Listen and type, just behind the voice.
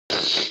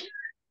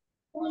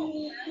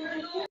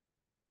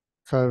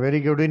So, very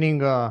good evening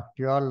to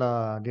you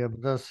all, dear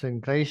brothers in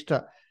Christ.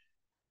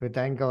 We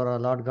thank our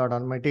Lord God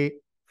Almighty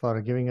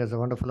for giving us a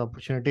wonderful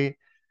opportunity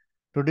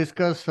to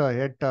discuss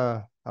yet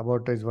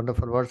about His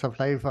wonderful words of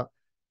life.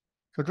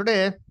 So,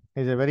 today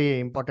is a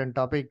very important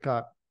topic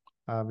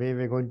where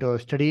we're going to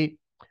study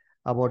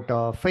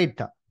about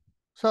faith.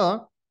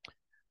 So,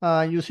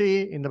 you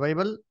see in the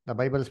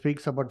Bible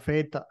speaks about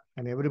faith,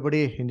 and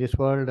everybody in this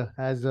world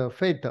has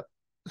faith.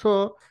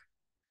 So,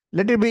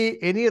 let it be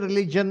any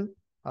religion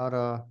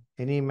or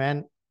any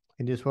man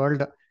in this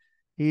world,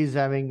 he is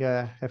having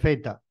a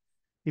faith.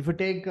 If you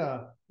take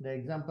the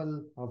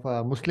example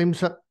of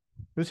Muslims,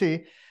 you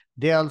see,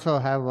 they also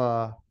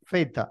have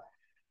faith.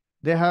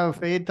 They have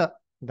faith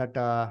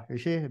that, you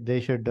see, they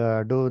should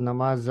do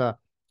namaz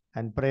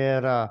and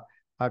prayer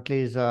at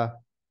least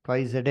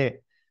twice a day.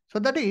 So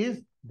that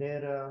is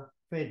their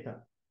faith.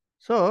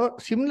 So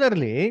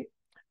similarly,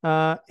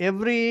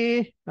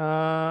 every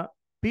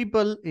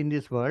people in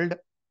this world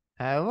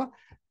have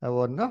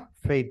one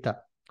faith.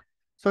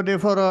 So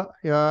therefore,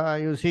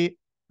 you see,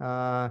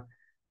 uh,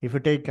 if you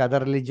take other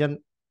religion,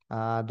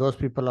 those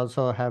people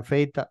also have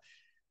faith.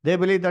 They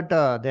believe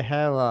that they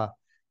have,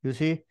 you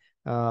see,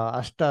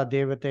 Ashta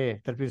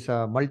Devate, that is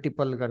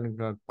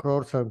multiple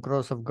crores and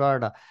crores of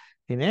God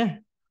in a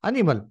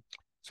animal.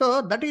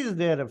 So that is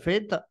their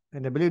faith,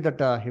 and they believe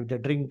that if they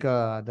drink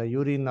the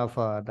urine of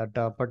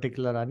that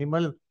particular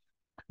animal,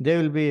 they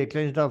will be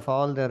cleansed of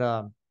all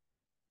their,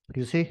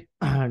 you see,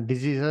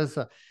 diseases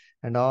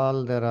and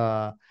all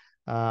their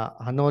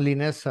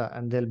unholiness,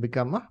 and they'll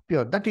become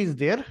pure. That is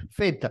their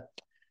faith.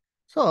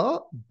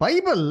 So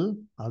Bible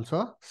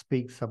also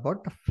speaks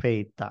about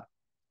faith.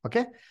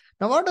 Okay.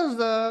 Now, what is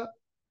the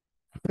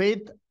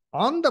faith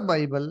on the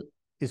Bible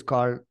is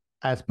called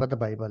as per the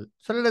Bible?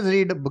 So let us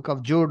read Book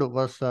of Jude,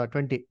 verse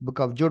 20. Book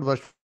of Jude,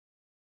 verse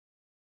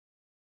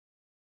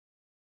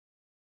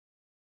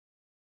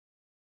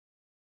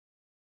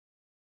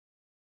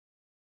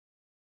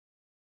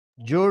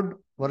Jude,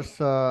 verse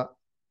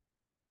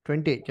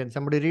 20. Can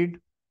somebody read?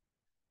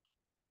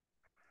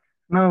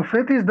 Now,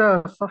 faith is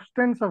the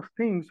substance of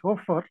things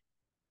hoped for,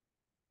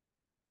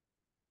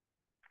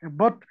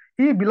 but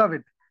ye,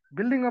 beloved,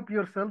 building up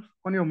yourselves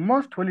on your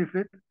most holy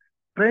faith,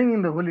 praying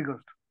in the Holy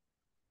Ghost.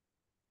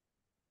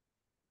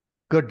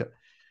 Good.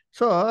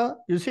 So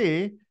you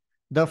see,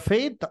 the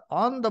faith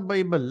on the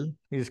Bible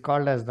is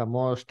called as the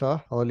most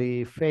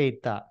holy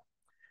faith.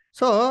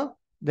 So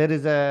there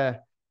is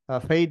a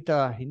faith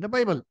in the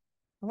Bible.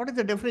 What is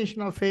the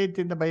definition of faith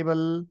in the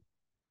Bible?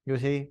 You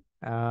see,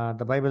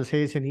 the Bible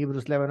says in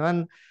Hebrews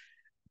 11:1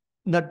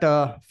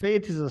 that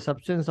faith is the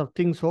substance of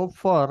things hoped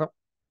for,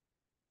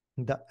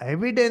 the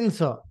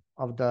evidence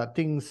of the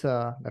things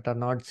that are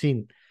not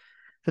seen.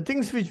 The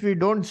things which we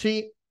don't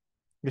see,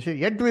 you see,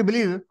 yet we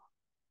believe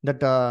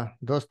that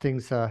those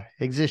things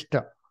exist.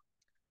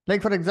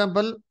 Like, for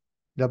example,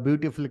 the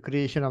beautiful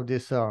creation of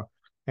this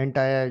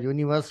entire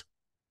universe,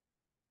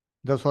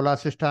 the solar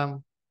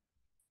system,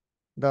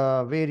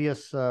 the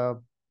various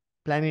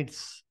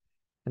planets,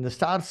 and the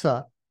stars.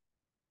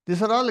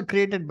 These are all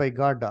created by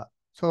God.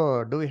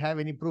 So, do we have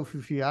any proof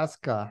if you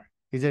ask?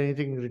 Is there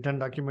anything written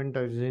document?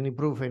 Or is there any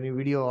proof? Any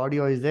video,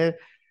 audio is there?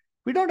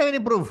 We don't have any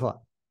proof.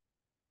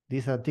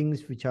 These are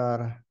things which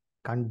are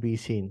can't be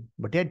seen,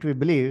 but yet we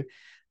believe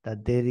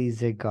that there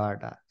is a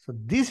God. So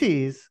this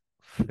is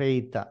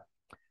faith.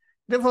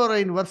 Therefore,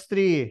 in verse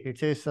 3, it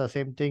says the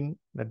same thing,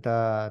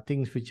 that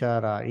things which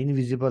are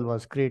invisible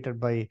was created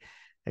by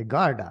a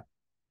God.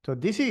 So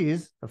this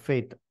is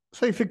faith.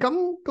 So if you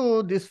come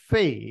to this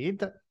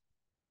faith,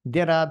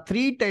 there are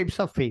three types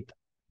of faith.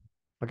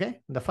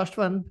 Okay. The first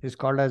one is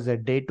called as a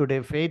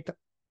day-to-day faith.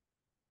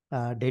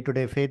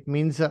 Day-to-day faith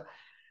means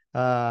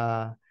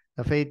the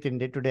faith in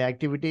day-to-day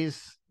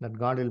activities, that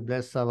God will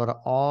bless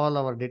all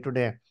our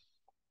day-to-day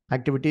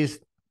activities.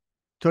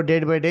 So day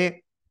by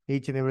day,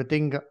 each and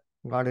everything,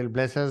 God will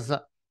bless us,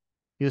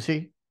 you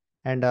see.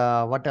 And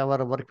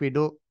whatever work we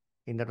do,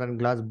 in that one,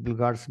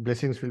 God's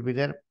blessings will be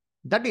there.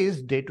 That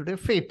is day-to-day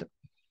faith.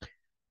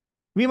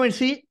 We might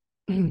see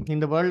in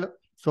the world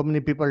so many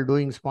people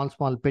doing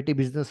small petty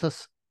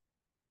businesses.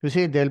 You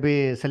see, they'll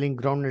be selling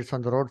groundnuts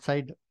on the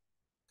roadside.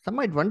 Some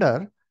might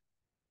wonder,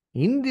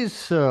 in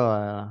this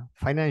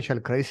financial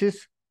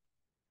crisis,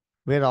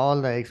 where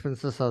all the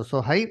expenses are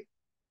so high,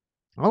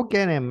 how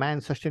can a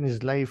man sustain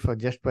his life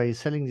just by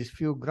selling these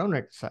few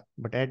groundnuts?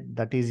 But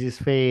that is his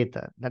faith,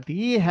 that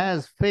he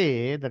has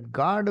faith that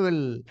God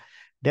will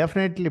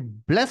definitely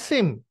bless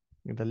him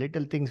in the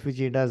little things which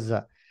he does.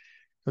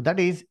 So that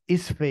is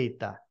his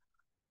faith.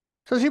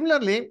 So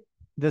similarly,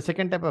 the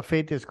second type of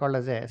faith is called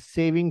as a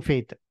saving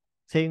faith.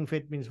 Saving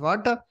faith means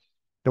what?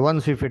 The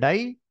ones if we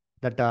die,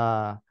 that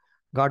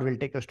God will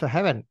take us to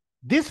heaven.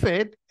 This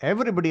faith,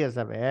 everybody has.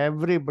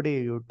 Everybody,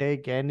 you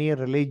take any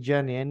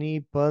religion, any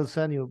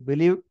person, you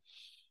believe,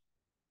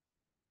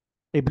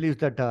 he believes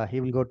that he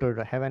will go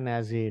to heaven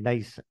as he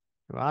dies.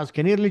 You ask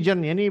any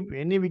religion,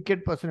 any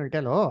wicked person will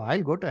tell, "Oh,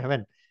 I'll go to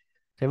heaven."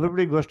 So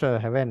everybody goes to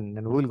heaven,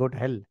 and who will go to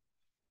hell?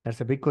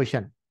 That's a big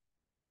question.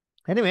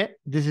 Anyway,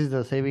 this is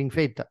the saving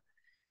faith.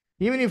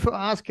 Even if you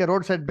ask a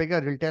roadside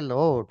beggar, he'll tell,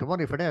 "Oh,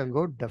 tomorrow if I die, I'll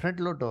go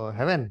definitely go to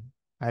heaven.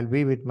 I'll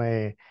be with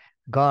my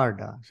God."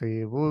 So,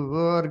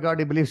 whoever God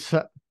he believes,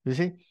 you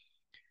see.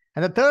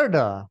 And the third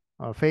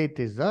faith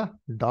is the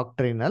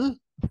doctrinal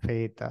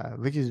faith,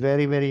 which is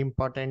very, very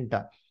important.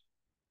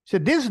 So,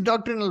 this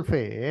doctrinal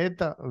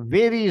faith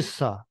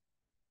varies.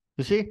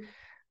 You see,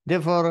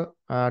 therefore,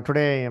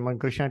 today among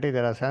Christianity,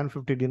 there are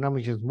 750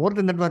 denominations, more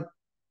than that one.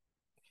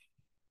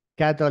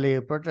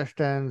 Catholic,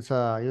 Protestants,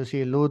 you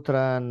see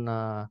Lutheran,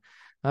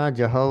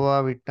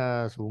 Jehovah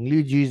Witness,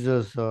 only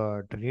Jesus,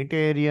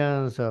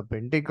 Trinitarians,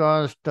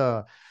 Pentecost,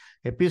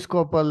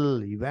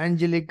 Episcopal,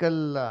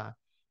 Evangelical,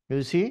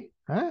 you see,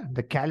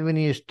 the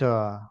Calvinist,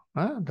 the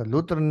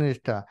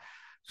Lutheranist.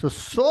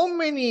 So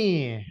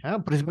many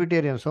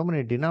Presbyterians, so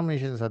many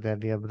denominations are there,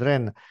 dear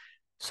brethren.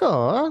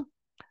 So,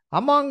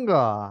 among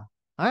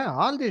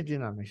all these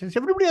denominations,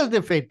 everybody has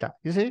their faith,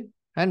 you see,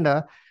 and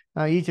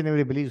each and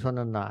every believes on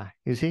an,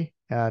 you see,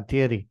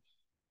 theory.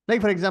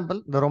 Like, for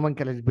example, the Roman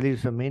Catholic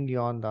believes mainly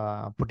on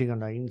the putting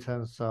on the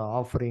incense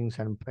offerings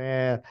and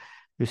prayer,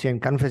 you see,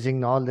 and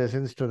confessing all their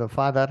sins to the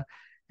Father.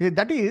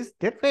 That is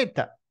their faith.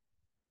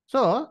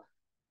 So,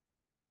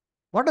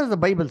 what does the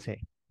Bible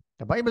say?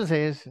 The Bible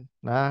says,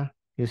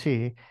 you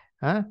see,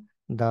 uh,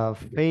 the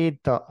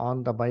faith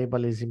on the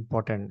Bible is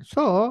important.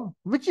 So,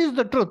 which is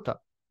the truth?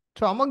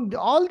 So, among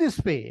all this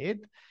faith,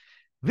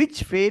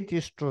 which faith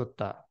is truth?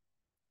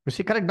 You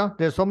see, correct now?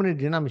 There are so many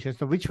denominations.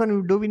 So, which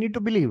one do we need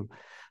to believe?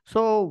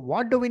 So,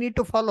 what do we need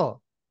to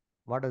follow?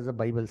 What does the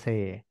Bible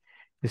say?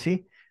 You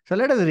see? So,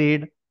 let us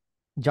read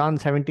John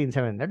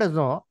 17:7. Let us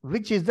know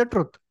which is the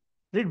truth.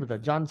 Read, brother.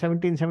 John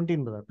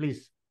 17:17, brother,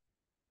 please.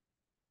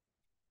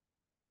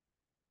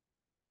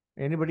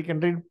 Anybody can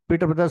read?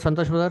 Peter, brother,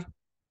 Santosh, brother.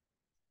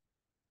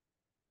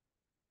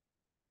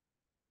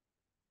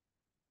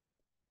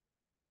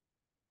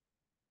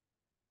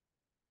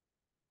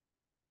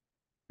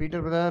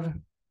 Peter, brother.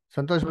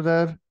 Santosh,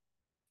 brother.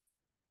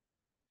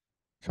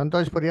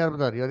 Santosh Pariyar,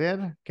 brother. You're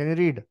there? Can you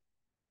read?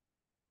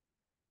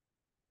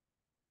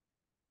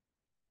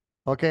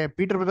 Okay.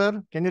 Peter,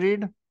 brother. Can you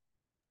read?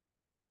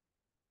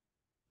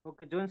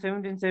 Okay, John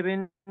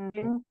 17:17.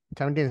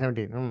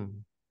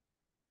 17:17.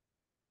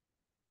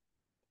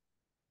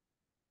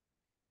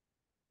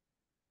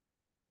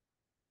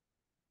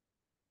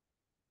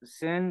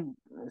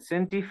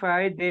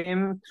 Sanctify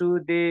them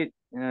through the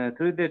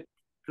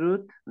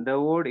truth. The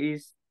word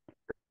is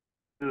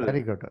truth.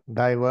 Very good.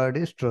 Thy word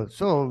is truth.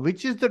 So,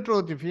 which is the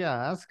truth? If you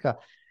ask,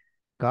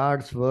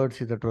 God's words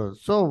is the truth.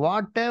 So,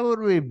 whatever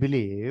we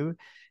believe,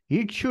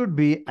 it should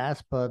be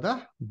as per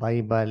the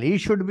Bible. It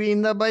should be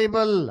in the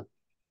Bible.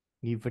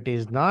 If it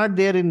is not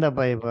there in the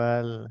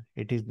Bible,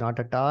 it is not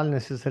at all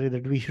necessary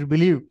that we should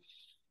believe.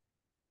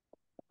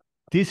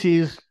 This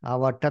is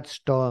our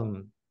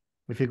touchstone.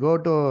 If you go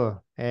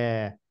to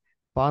a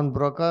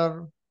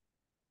pawnbroker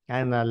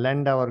and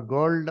lend our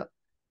gold,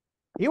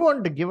 he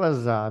won't give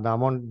us the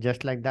amount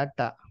just like that,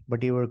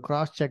 but he will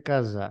cross check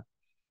us.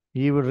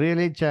 He will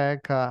really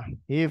check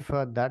if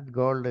that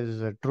gold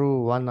is a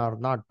true one or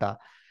not.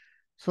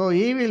 So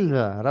he will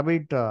rub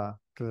it to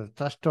the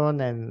touchstone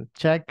and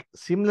check.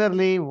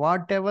 Similarly,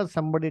 whatever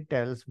somebody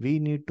tells, we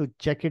need to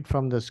check it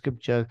from the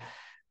scripture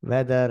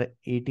whether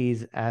it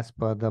is as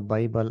per the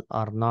Bible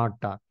or not.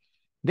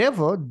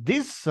 Therefore,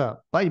 this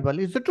Bible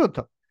is the truth.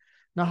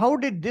 Now, how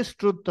did this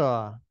truth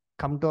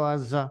come to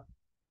us?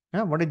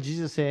 What did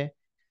Jesus say?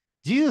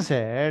 Jesus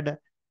said,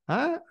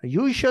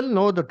 you shall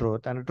know the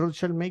truth, and the truth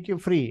shall make you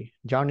free.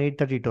 John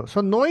 8:32. So,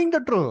 knowing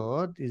the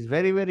truth is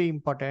very, very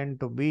important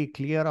to be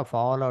clear of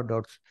all our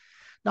doubts.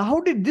 Now,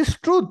 how did this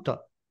truth,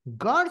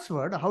 God's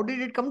word, how did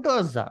it come to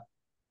us?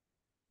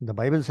 The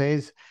Bible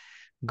says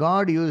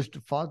God used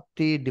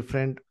 40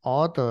 different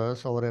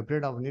authors over a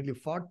period of nearly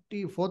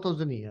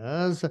 44,000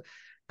 years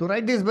to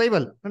write this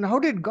Bible. And how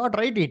did God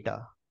write it?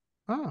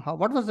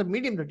 What was the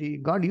medium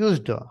that God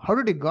used? How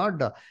did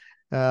God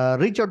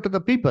reach out to the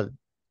people?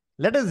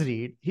 Let us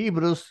read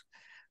Hebrews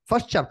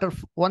first chapter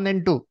 1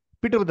 and 2.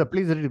 Peter,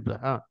 please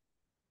read.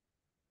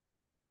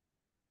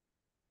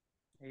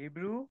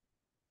 Hebrew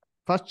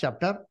First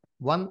chapter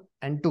 1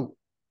 and 2.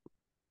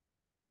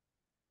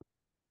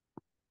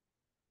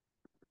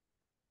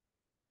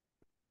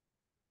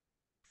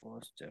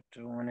 First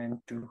chapter 1 and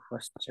 2.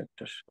 First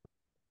chapter.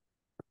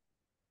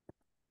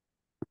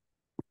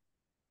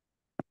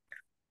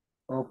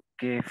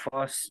 Okay,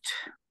 first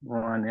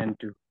 1 and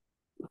 2.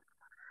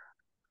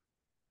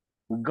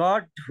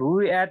 God,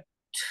 who at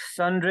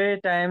sundry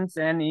times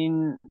and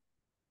in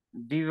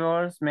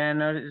diverse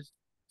manners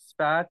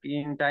spake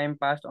in time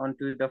past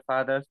unto the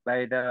fathers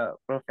by the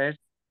prophets,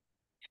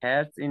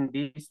 has in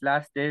these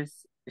last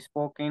days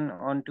spoken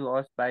unto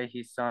us by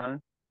his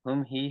Son,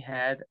 whom he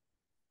had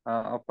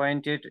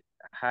appointed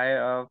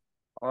higher of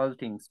all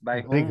things,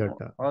 by Very whom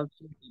good.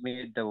 also he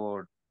made the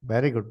world.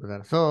 Very good,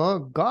 brother. So,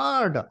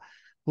 God,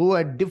 who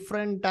at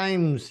different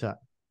times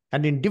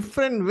and in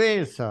different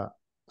ways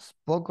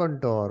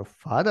spoken to our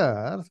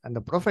fathers and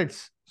the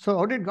prophets. So,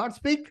 how did God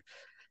speak?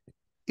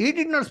 He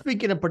did not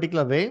speak in a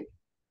particular way.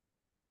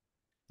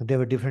 There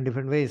were different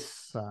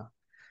ways.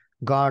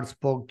 God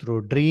spoke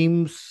through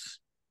dreams.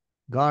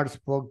 God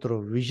spoke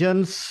through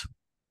visions.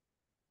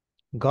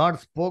 God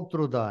spoke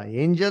through the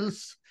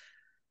angels.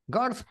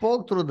 God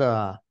spoke through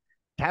the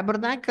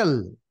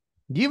tabernacle.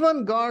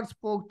 Even God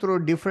spoke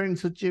through different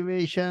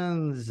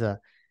situations. And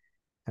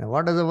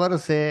what does the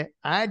verse say?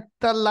 At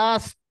the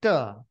last,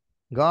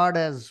 God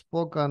has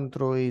spoken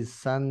through his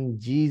son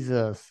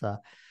Jesus.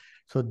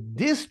 So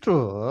this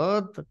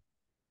truth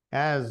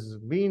has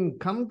been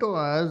come to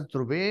us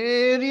through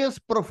various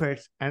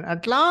prophets, and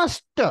at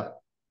last,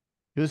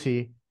 you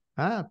see,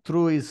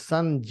 through his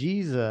son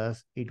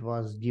Jesus, it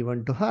was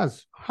given to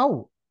us.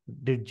 How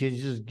did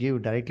Jesus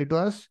give directly to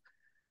us?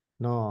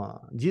 No,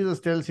 Jesus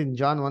tells in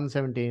John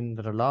 1:17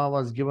 that the law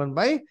was given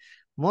by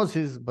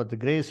Moses, but the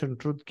grace and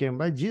truth came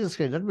by Jesus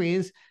Christ. That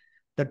means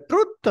the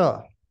truth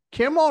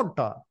came out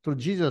through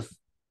Jesus.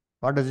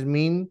 What does it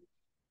mean?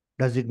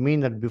 Does it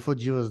mean that before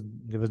Jesus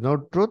there was no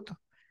truth?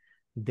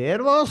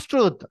 There was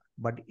truth,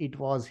 but it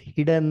was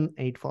hidden,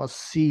 it was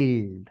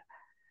sealed.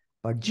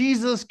 But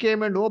Jesus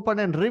came and opened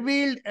and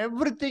revealed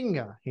everything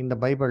in the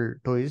Bible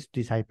to his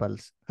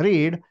disciples.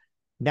 Read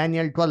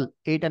Daniel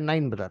 12:8 and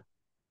 9, brother.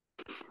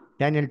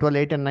 Daniel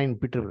 12:8 and 9,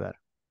 Peter, brother.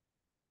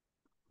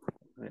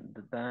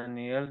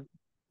 Daniel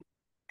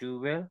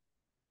 12.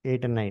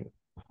 8 and 9.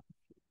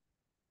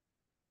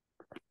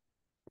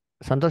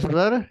 Santosh,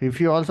 brother, if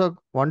you also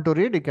want to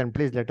read, you can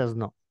please let us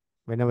know.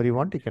 Whenever you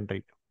want, you can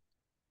read.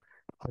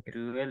 Okay.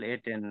 12,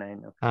 8 and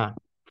 9. Okay. Ah.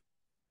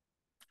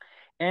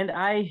 And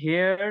I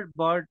heard,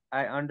 but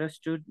I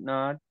understood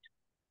not.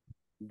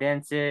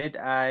 Then said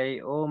I,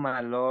 O my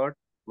Lord,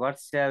 what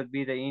shall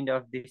be the end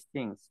of these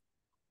things?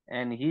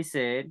 And he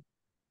said,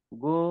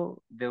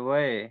 Go the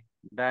way,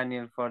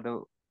 Daniel, for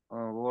the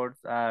words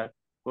are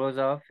closed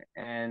off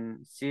and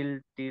sealed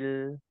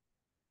till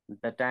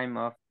the time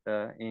of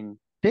the end.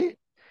 See,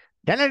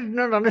 Daniel did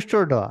not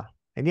understood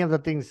any of the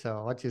things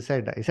what he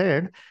said. He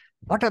said,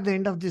 what are the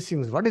end of these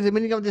things? What is the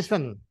meaning of this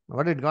one?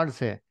 What did God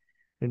say?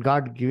 Did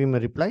God give him a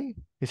reply?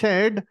 He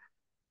said,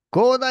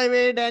 go thy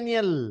way,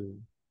 Daniel.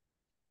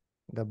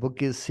 The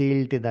book is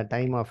sealed till the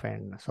time of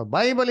end. So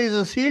Bible is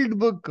a sealed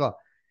book.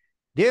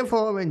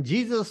 Therefore, when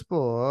Jesus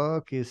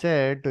spoke, he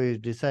said to his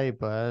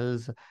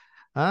disciples,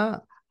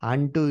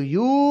 unto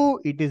you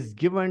it is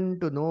given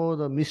to know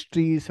the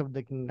mysteries of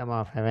the kingdom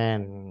of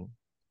heaven.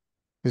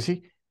 You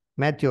see,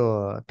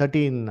 Matthew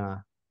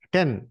 13,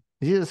 10.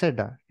 Jesus said,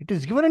 it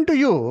is given unto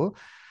you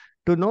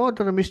to know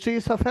the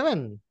mysteries of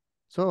heaven.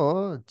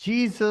 So,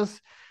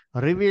 Jesus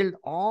revealed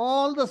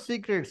all the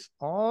secrets,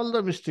 all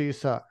the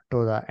mysteries to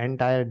the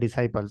entire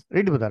disciples.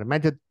 Read, brother.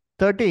 Matthew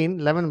 13,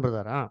 11,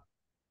 brother.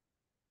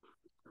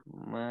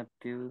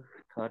 Matthew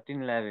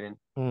 13, 11.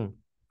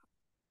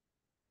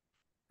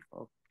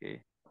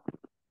 Okay.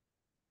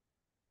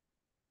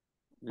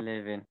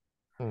 11.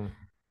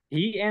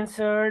 He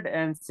answered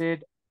and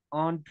said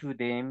unto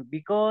them,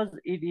 because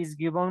it is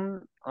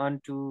given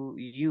unto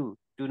you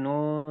to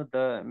know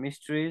the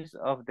mysteries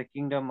of the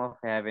kingdom of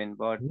heaven,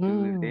 but to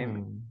them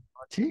it is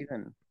not See,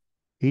 given.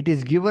 it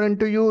is given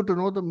unto you to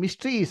know the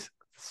mysteries,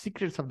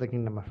 secrets of the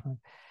kingdom of heaven.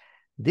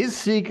 These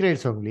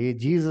secrets only,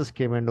 Jesus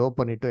came and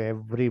opened it to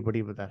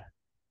everybody, brother.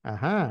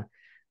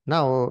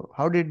 Now,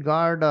 how did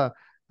God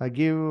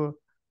give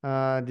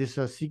these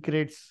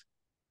secrets?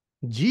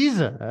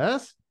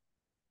 Jesus,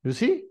 you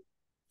see,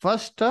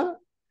 first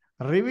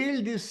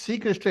revealed these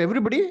secrets to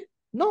everybody.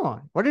 No,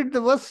 what did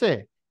the verse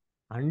say?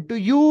 Unto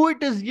you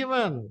it is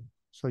given.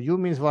 So you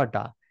means what?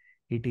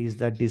 It is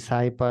the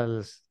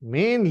disciples,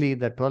 mainly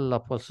the 12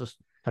 apostles.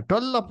 The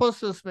 12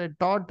 apostles were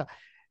taught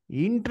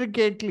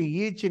intricately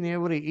each and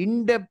every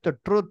in-depth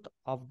truth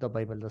of the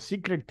Bible, the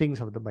secret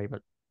things of the Bible.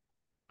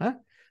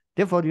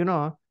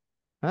 Therefore,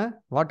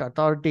 what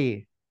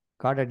authority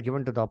God had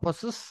given to the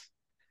apostles?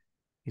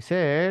 He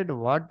said,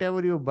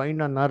 whatever you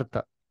bind on earth,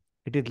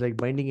 it is like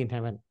binding in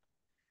heaven.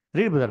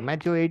 Read, brother,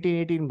 Matthew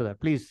 18:18, brother,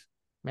 please.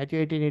 Matthew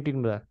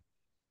 18:18, brother.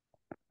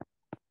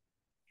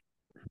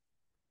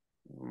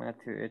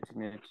 Matthew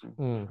 18, 18.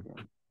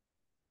 Okay.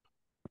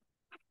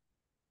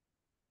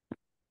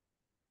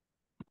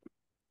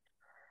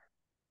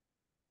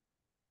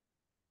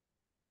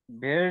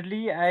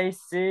 Verily I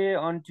say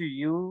unto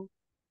you,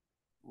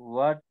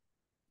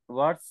 whatsoever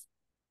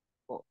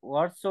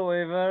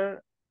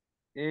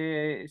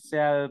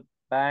shall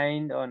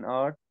bind on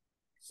earth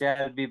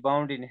shall be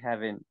bound in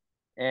heaven,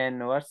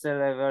 and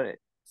whatsoever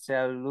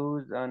shall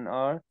loose on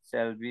earth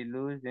shall be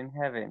loosed in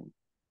heaven.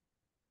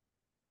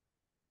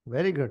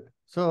 Very good.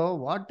 So,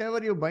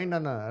 whatever you bind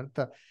on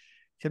earth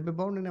shall be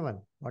bound in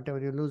heaven. Whatever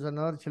you lose on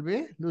earth shall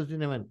be loosed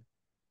in heaven.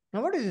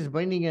 Now, what is this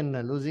binding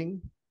and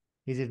losing?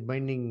 Is it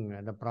binding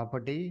the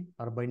property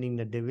or binding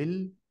the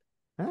devil?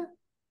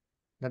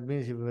 That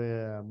means if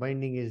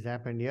binding is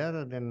happened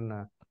here,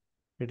 then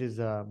it is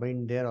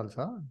bind there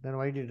also. Then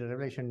why did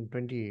Revelation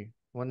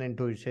 21 and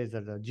 2 it says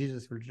that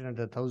Jesus will return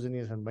after 1,000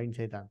 years and bind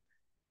Satan?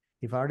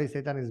 If already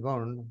Satan is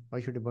bound,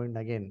 why should he bind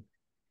again?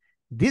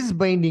 This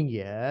binding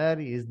here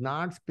is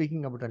not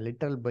speaking about a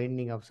literal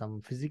binding of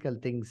some physical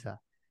things.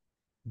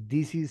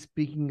 This is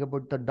speaking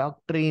about the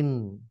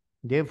doctrine.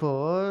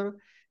 Therefore,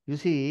 you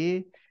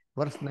see,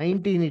 verse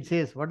 19 it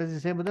says, what does it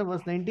say, brother?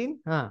 Verse 19?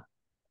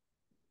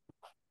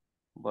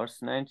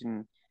 Verse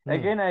 19. Hmm.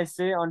 Again I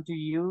say unto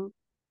you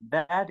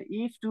that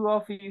if two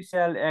of you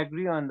shall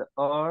agree on the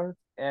earth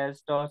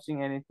as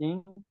touching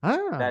anything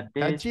that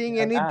they Touching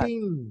shall ask,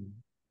 anything.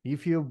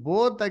 If you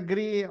both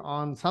agree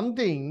on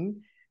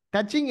something,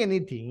 touching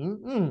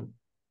anything,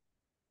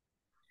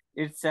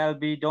 it shall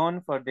be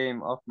done for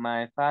them of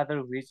my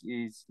Father which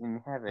is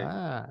in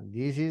heaven.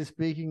 this is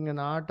speaking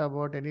not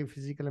about any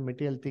physical and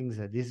material things.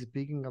 This is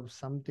speaking of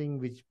something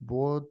which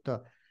both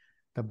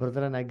the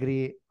brethren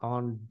agree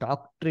on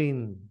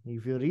doctrine.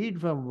 If you read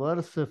from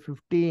verse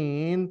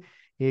 15,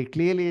 it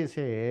clearly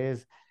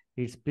says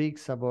it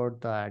speaks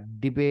about the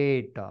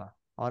debate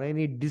or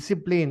any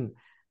discipline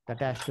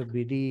that has to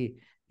be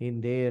in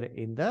there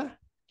in the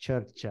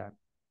church.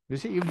 You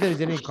see, if there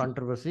is any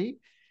controversy,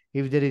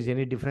 if there is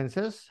any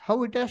differences,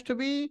 how it has to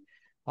be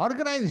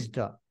organized,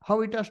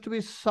 how it has to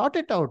be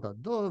sorted out.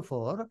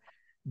 Therefore,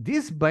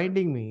 this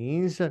binding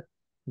means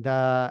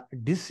the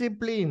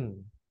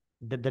discipline,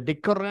 the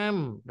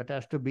decorum that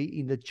has to be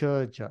in the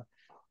church.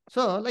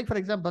 So, like for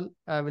example,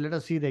 let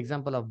us see the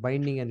example of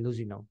binding and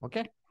loosing now.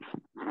 Okay.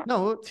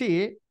 Now,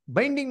 see,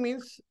 binding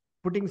means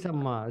putting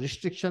some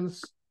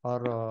restrictions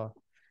or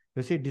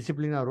you see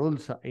discipline or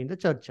rules in the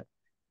church.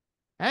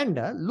 And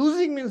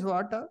losing means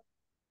what?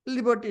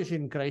 Liberty is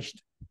in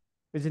Christ,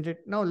 isn't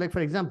it? Now, like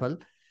for example,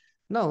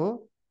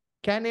 now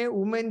can a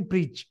woman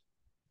preach?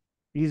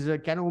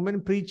 Can a woman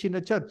preach in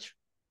the church?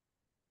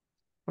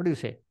 What do you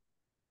say?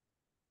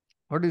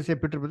 What do you say,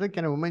 Peter brother?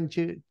 Can a woman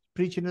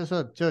preach in a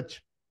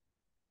church?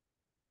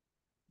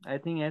 I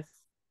think yes.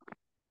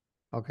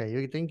 Okay,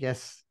 you think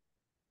yes.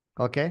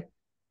 Okay.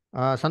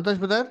 Santosh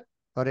brother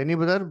or any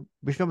brother,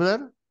 Vishnu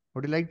brother,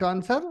 would you like to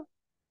answer?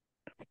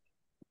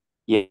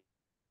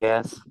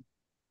 Yes.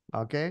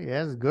 Okay,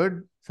 yes,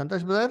 good.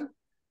 Santosh brother,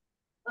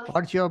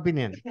 what's your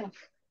opinion?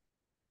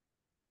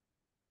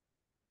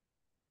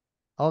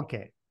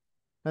 Okay.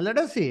 Now let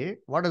us see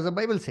what does the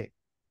Bible say.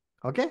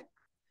 Okay.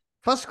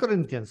 1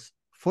 Corinthians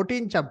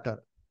 14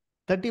 chapter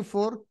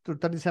 34 to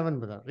 37,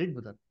 brother. Read,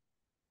 brother.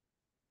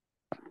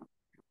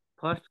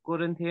 1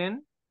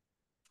 Corinthians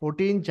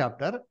 14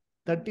 chapter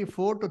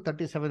 34 to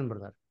 37,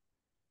 brother.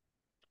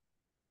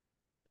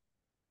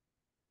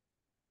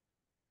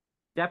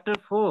 chapter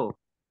 4.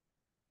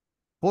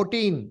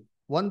 14,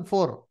 1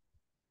 4.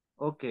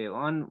 Okay,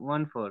 on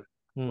 1 4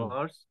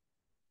 verse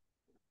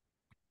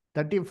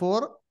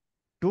 34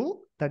 to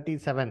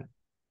 37.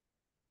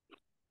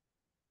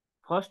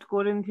 1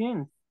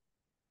 Corinthians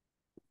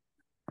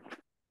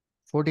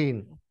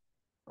 14.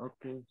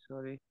 Okay,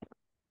 sorry.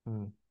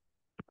 1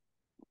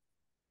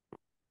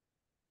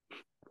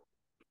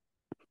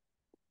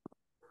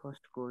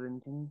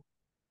 Corinthians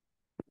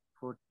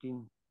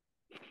 14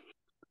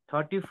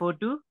 34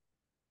 to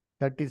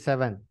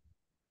 37.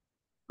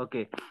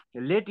 Okay.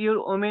 Let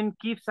your women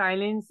keep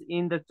silence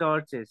in the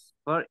churches,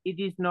 for it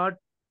is not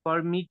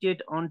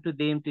permitted unto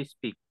them to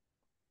speak,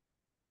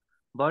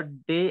 but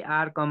they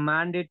are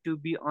commanded to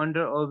be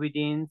under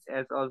obedience,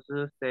 as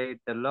also said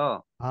the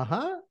law.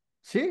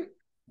 See,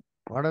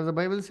 what does the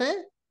Bible say?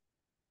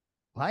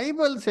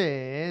 Bible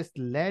says,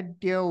 let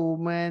your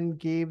woman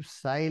keep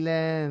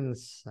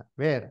silence.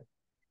 Where?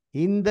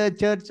 In the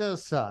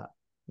churches.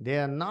 They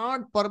are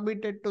not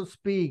permitted to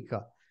speak.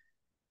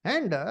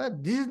 And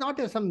this is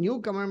not some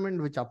new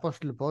commandment which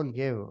Apostle Paul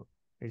gave.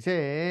 It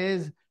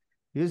says,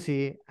 you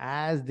see,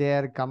 as they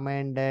are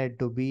commanded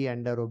to be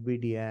under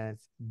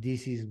obedience,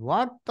 this is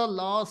what the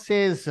law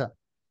says.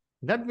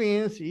 That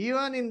means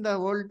even in the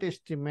Old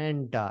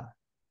Testament,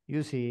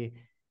 you see,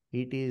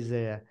 it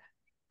is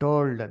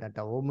told that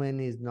a woman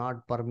is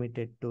not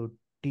permitted to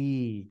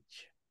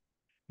teach,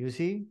 you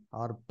see,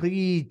 or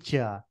preach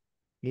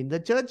in the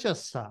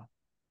churches.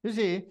 You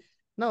see,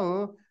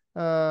 now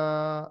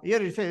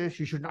here it says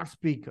she should not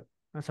speak.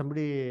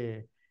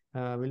 Somebody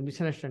will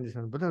misunderstand this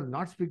one. But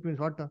not speak means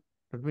what?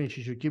 That means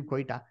she should keep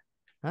quiet.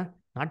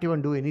 Not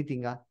even do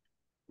anything.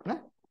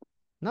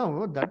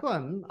 Now that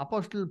one,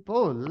 Apostle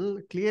Paul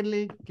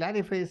clearly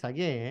clarifies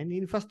again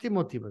in First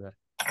Timothy, brother.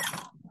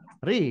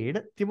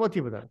 Read Timothy,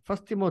 brother.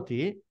 First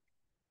Timothy,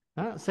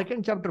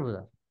 second chapter,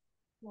 brother.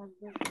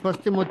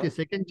 First Timothy,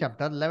 second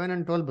chapter, 11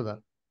 and 12,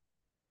 brother.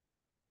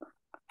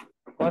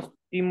 1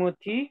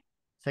 Timothy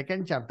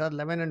Second chapter,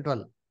 11 and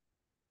 12.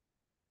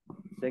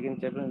 second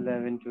chapter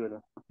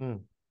 11-12.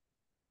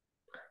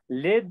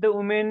 Let the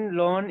women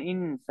learn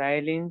in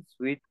silence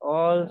with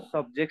all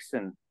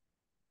subjection.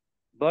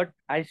 But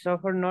I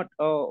suffer not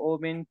a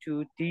woman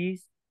to teach,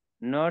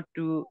 not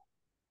to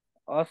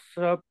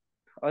usurp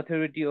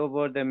authority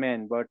over the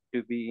man, but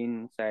to be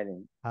in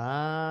silence.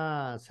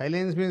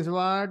 Silence means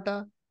what?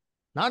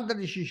 Not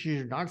that she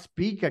should not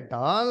speak at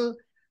all,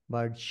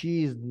 but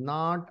she is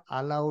not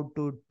allowed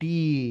to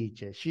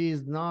teach. She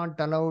is not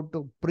allowed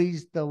to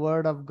preach the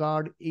word of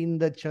God in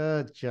the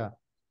church.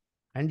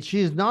 And she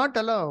is not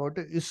allowed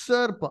to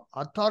usurp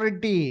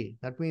authority.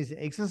 That means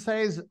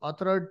exercise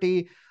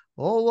authority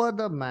over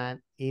the man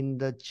in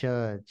the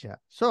church.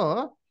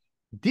 So,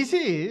 this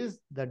is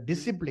the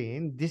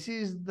discipline. This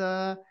is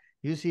the,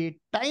 you see,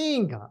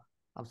 tying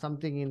of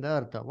something in the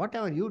earth.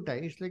 Whatever you tie,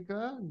 it's like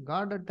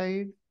God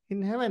tied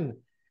in heaven.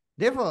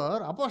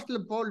 Therefore,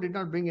 Apostle Paul did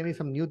not bring any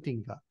some new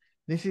thing.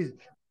 This is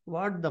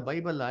what the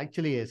Bible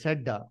actually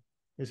said.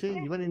 You see,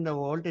 even in the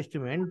Old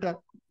Testament,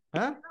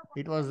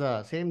 it was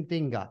the same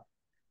thing.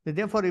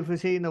 Therefore, if you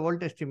see in the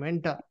Old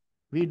Testament,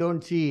 we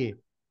don't see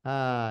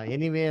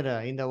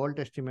anywhere in the Old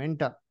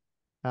Testament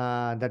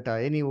that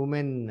any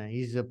woman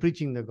is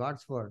preaching the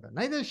God's word.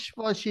 Neither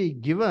was she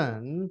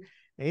given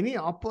any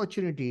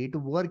opportunity to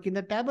work in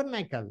the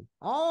tabernacle.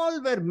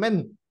 All were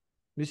men.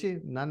 You see,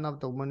 none of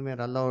the women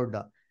were allowed.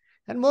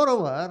 And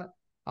moreover,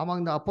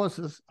 among the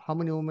apostles, how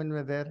many women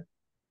were there?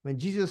 When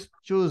Jesus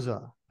chose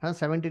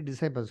 70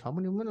 disciples, how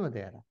many women were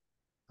there?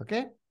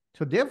 Okay.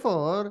 So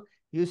therefore,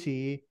 you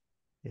see,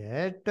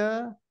 yet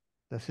the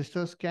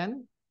sisters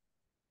can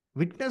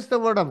witness the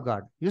word of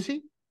God. You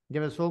see,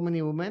 there were so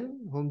many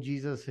women whom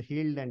Jesus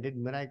healed and did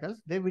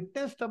miracles. They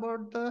witnessed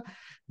about the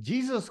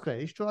Jesus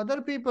Christ to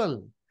other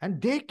people,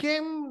 and they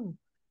came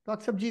to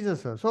accept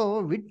Jesus.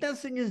 So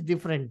witnessing is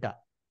different.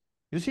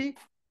 You see,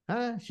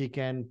 she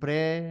can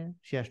pray.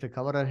 She has to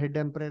cover her head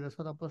and pray. That's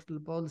what Apostle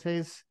Paul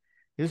says.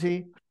 You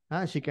see,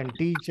 she can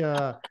teach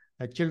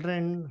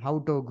children how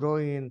to grow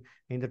in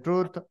the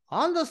truth.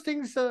 All those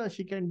things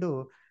she can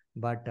do,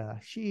 but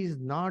she is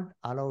not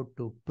allowed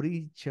to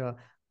preach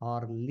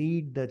or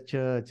lead the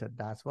church.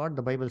 That's what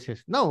the Bible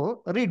says.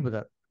 Now, read,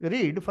 brother.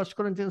 Read 1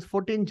 Corinthians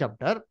 14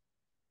 chapter,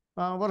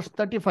 verse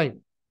 35,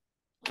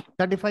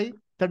 35,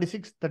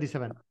 36,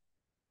 37.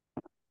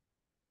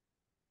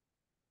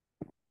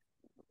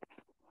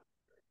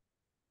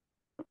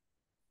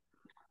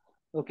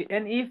 Okay,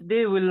 and if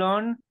they will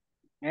learn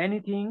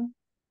anything,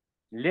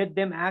 let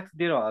them ask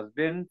their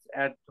husbands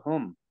at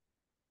home,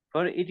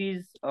 for it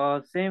is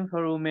same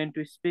for women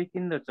to speak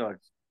in the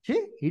church.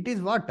 See, it is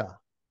what?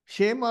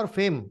 Shame or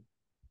fame?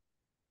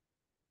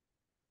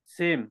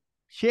 Same.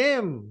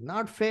 Shame,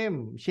 not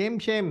fame. Shame,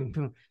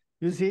 shame.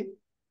 You see?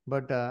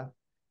 But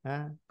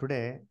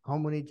today, how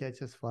many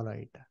churches follow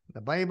it?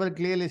 The Bible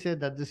clearly says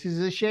that this is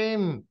a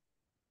shame.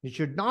 You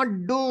should not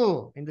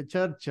do in the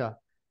church.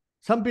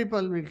 Some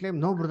people will claim,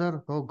 no,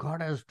 brother, oh,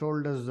 God has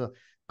told us,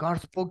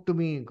 God spoke to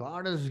me,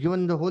 God has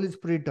given the Holy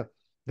Spirit.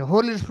 The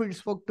Holy Spirit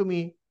spoke to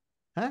me.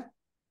 Huh?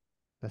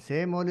 The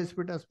same Holy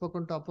Spirit has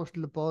spoken to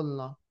Apostle Paul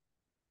now.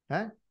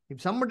 Huh? If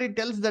somebody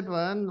tells that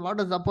one, what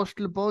does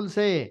Apostle Paul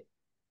say?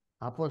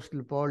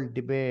 Apostle Paul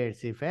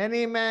debates, if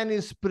any man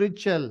is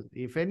spiritual,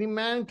 if any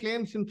man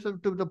claims himself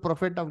to be the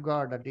prophet of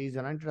God, that he is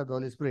anointed of the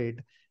Holy Spirit,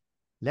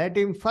 let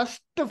him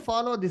first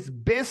follow this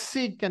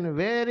basic and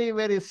very,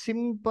 very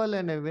simple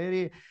and a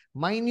very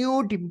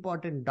minute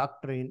important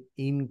doctrine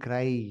in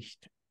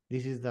Christ.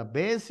 This is the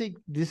basic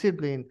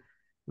discipline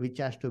which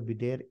has to be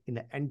there in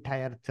the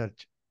entire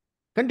church.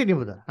 Continue,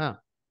 brother.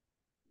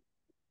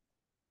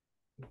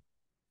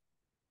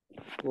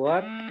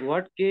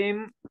 What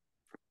came?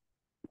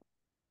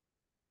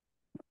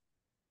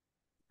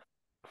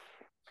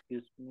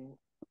 Excuse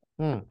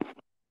me.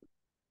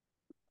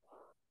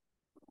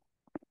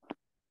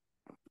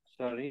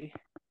 Sorry,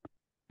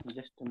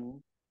 just a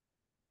minute.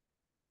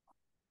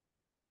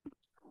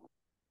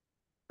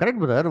 Correct,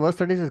 brother. Verse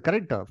 30 is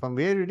correct. From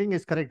where reading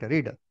is correct.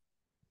 Read.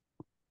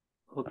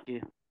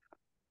 Okay.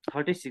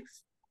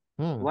 36.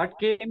 What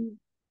came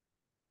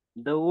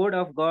the word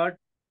of God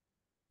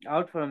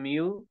out from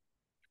you,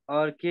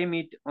 or came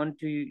it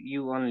unto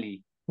you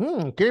only?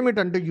 Came it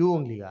unto you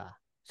only.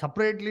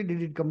 Separately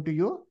did it come to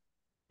you?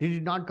 Did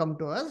it not come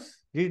to us?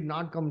 Did it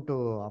not come to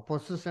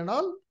apostles and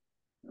all?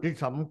 Did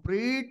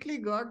separately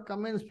God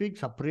come and speak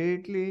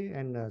separately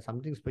and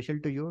something special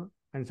to you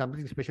and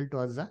something special to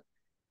us?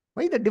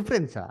 Why the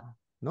difference?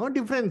 No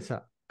difference.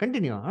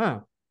 Continue.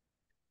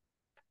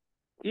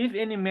 If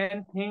any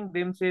man think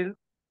themselves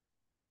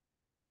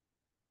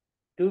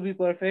to be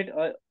perfect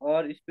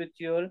or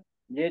spiritual,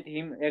 let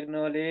him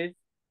acknowledge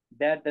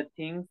that the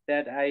things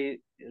that I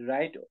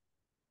write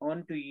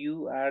unto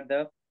you are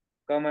the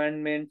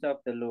commandments of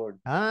the Lord.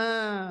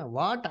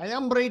 What I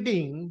am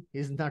writing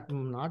is not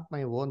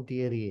my own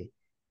theory.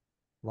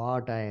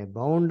 What I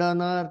bound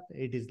on earth,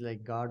 it is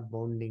like God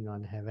bounding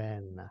on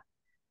heaven.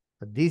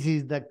 This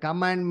is the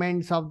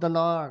commandments of the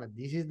Lord.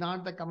 This is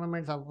not the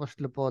commandments of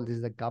Apostle Paul. This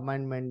is the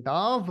commandment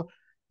of,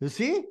 you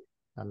see,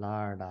 the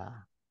Lord.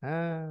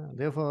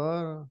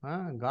 Therefore,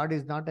 God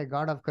is not a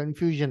God of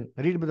confusion.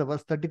 Read the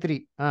verse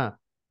 33.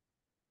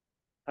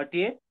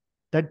 38?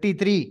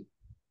 33.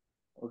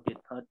 Okay,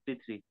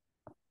 33.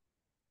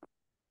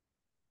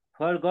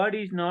 For God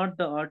is not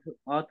the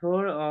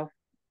author of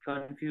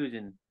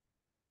confusion,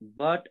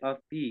 but of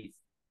peace,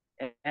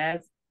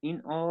 as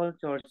in all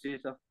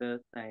churches of the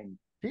saints.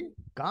 See,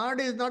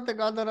 God is not the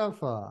God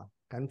of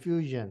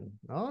confusion.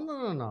 No, no,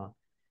 no, no.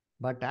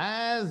 But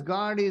as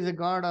God is a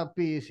God of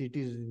peace, it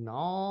is in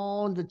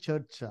all the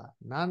church.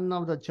 None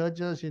of the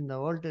churches in the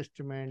Old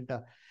Testament,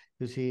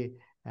 you see,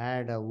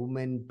 had a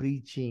woman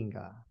preaching.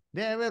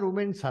 They were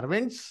women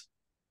servants,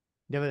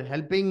 They were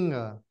helping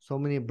so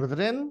many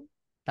brethren.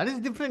 That is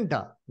different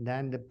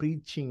than the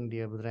preaching,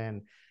 dear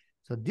brethren.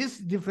 So this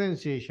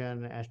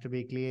differentiation has to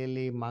be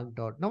clearly marked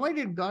out. Now, why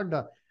did God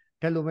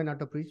tell women not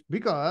to preach?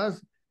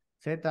 Because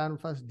Satan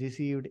first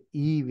deceived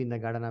Eve in the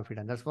Garden of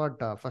Eden. That's what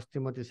 1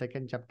 Timothy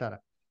 2nd chapter,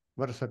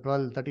 verse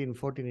 12, 13,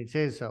 14, it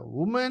says,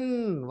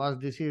 woman was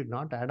deceived,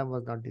 not Adam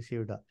was not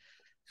deceived.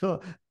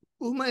 So,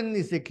 woman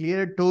is a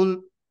clear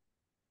tool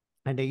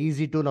and an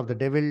easy tool of the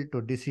devil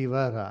to deceive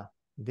her.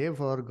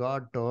 Therefore,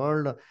 God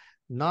told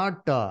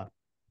not,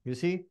 you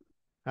see,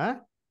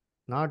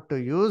 not to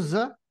use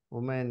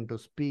women to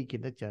speak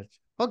in the church.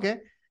 Okay.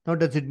 Now,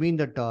 does it mean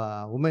that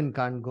woman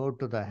can't go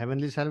to the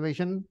heavenly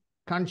salvation?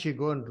 Can't she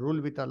go and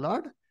rule with the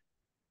Lord?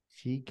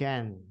 She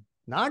can.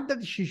 Not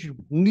that she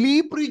should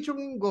only preach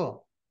and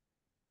go.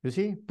 You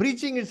see,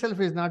 preaching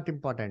itself is not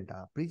important.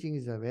 Preaching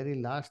is the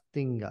very last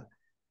thing.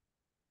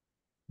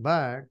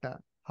 But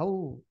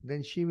how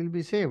then she will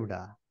be saved?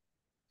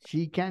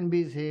 She can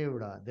be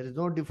saved. There is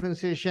no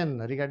differentiation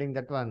regarding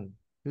that one.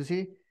 You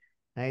see,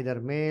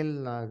 neither male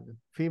nor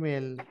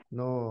female,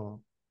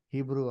 no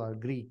Hebrew or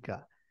Greek.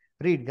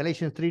 Read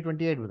Galatians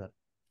 3:28, brother.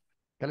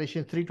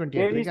 Galatians 3:28.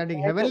 There is Regarding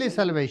neither heavenly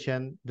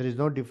salvation, there is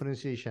no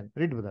differentiation.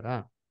 Read,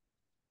 brother.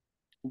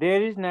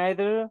 there is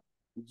neither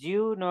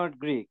Jew nor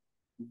Greek.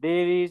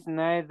 There is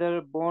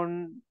neither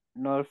bond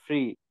nor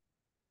free.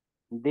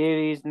 There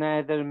is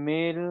neither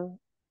male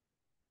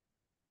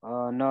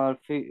nor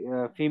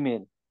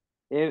female.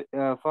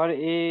 For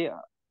a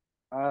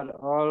are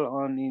all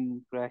on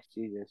in Christ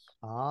Jesus.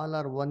 All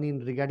are one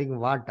in regarding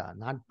what?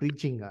 Not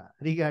preaching.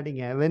 Regarding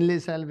heavenly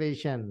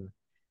salvation.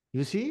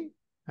 You see?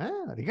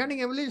 Regarding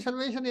heavenly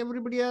salvation,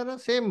 everybody are the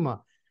same.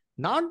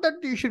 Not that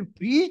you should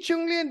preach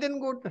only and then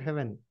go to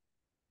heaven.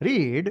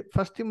 Read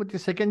 1 Timothy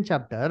 2nd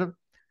chapter,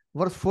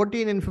 verse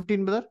 14 and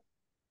 15, brother.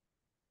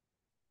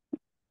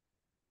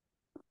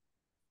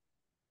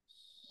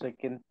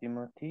 Second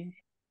Timothy.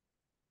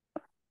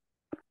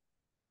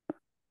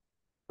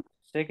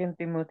 Second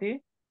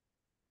Timothy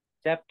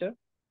chapter.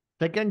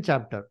 Second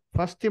chapter.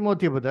 1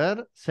 Timothy,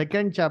 brother.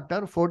 Second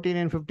chapter, 14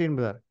 and 15,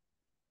 brother.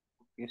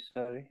 Okay,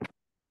 sorry.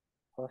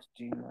 First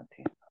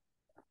Timothy.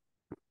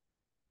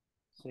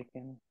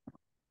 Second.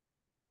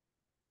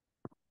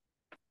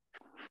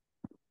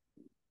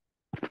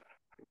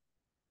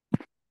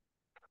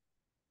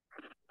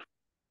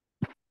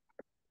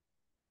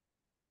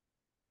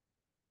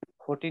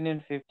 Fourteen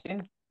and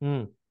 15.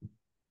 Hmm.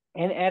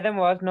 And Adam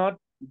was not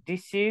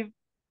deceived,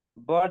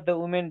 but the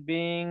woman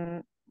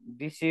being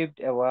deceived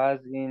was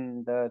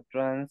in the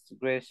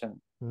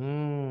transgression.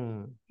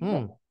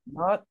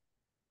 Not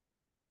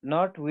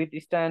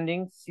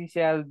notwithstanding, she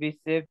shall be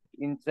saved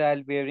in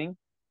childbearing,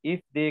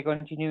 if they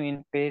continue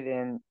in faith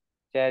and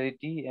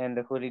charity and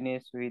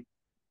holiness with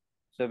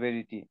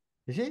sobriety.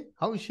 You see,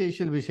 how she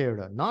shall be saved?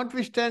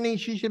 Notwithstanding,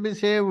 she shall be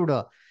saved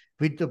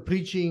with the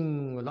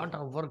preaching, a lot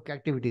of work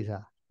activities.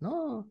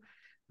 No,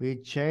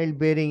 with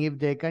childbearing, if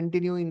they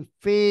continue in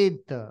faith,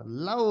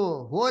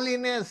 love,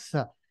 holiness,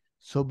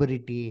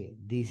 sobriety.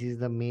 This is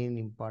the main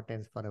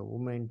importance for a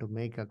woman to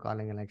make a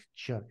calling election.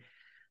 Sure.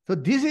 So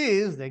this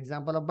is the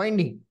example of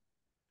binding.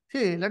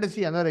 See, let us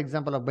see another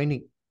example of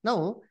binding.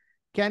 Now,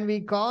 can we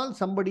call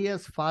somebody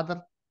as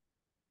father?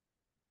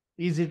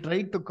 Is it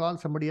right to call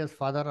somebody as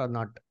father or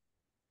not?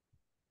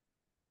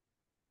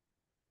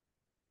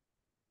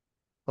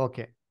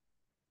 Okay.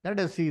 Let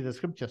us see the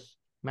scriptures.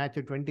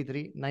 Matthew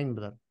 23:9,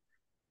 brother.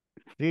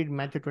 Read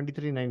Matthew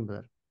 23:9,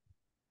 brother.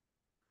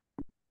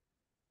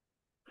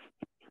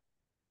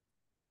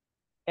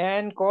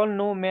 And call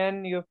no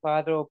man your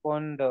father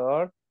upon the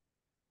earth,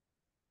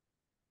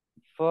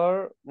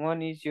 for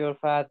one is your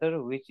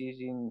Father which is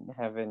in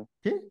heaven.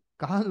 Okay?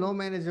 Call no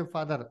man as your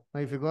father. Now,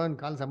 if you go and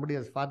call somebody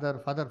as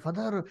father,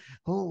 father,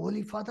 oh,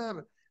 holy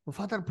father,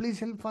 father, please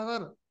help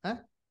father.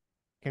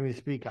 Can we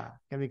speak?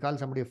 Can we call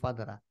somebody a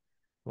father?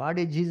 What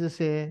did Jesus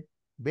say?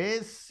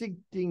 Basic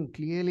thing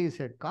clearly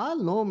said, call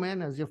no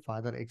man as your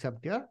father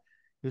except your,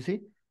 you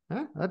see,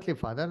 earthly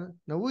father.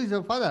 Now, who is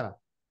your father?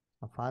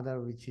 A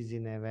father which is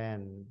in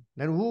heaven.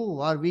 Then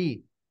who are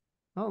we?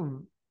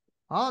 No,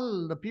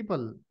 all the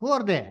people. Who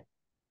are they?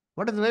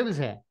 What does the Bible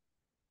say?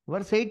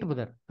 Verse 8,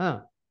 brother.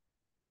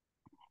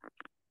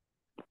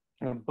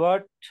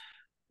 But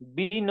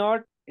be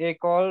not a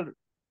called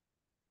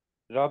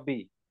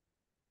Rabbi,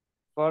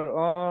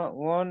 for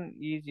one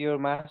is your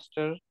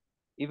master,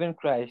 even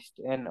Christ,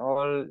 and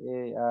all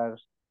are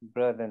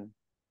brethren.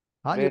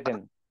 All your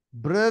Brethren.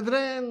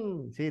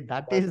 brethren. See,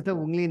 that is the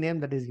only name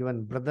that is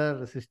given.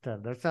 Brother, sister.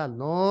 That's all.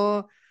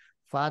 No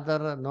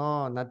father,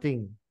 no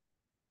nothing.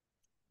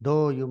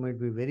 Though you might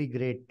be very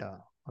great, or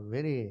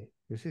very,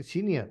 you see,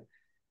 senior.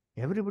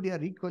 Everybody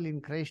are equal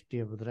in Christ,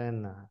 dear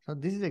brethren. So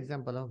this is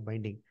example of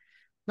binding.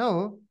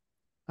 Now,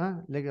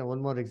 like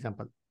one more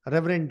example.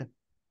 Reverend.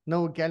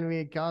 Now, can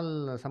we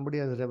call somebody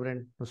as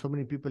reverend? So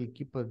many people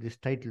keep this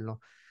title, no?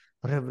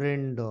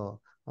 Reverend,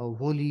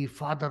 Holy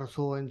Father,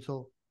 so and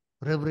so.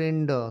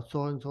 Reverend,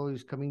 so and so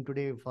is coming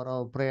today for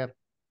our prayer.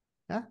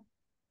 Yeah?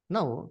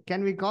 Now,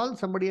 can we call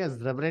somebody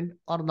as reverend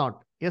or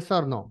not? Yes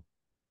or no?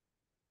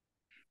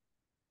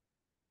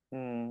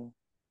 Hmm.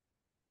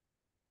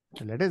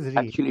 So let us read.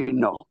 Actually,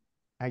 no.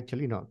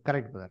 Actually, no.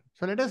 Correct, brother.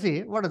 So let us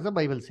see what does the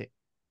Bible say.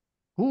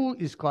 Who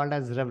is called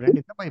as reverend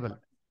in the Bible?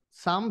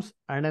 Psalms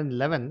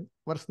 111,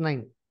 verse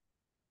 9.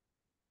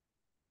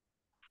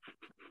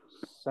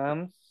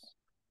 Psalms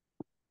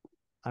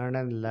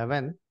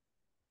 111,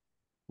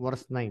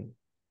 verse 9.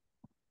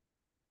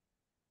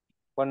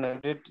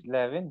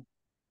 111,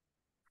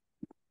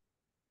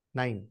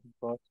 9.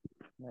 verse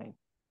 9.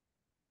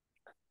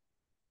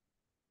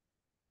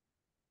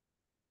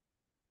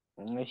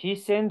 He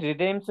sent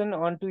redemption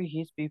unto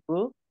his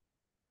people.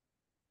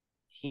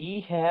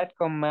 He had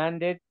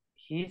commanded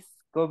his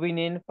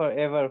covenant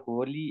forever.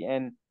 Holy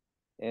and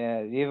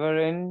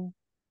reverend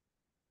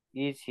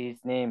is his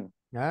name.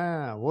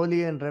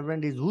 Holy and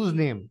reverend is whose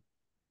name?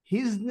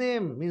 His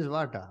name means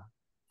what?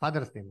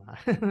 Father's name.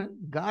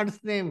 God's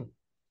name.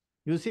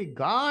 You see,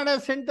 God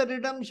has sent the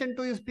redemption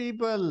to his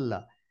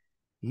people.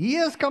 He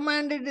has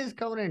commanded his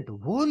covenant.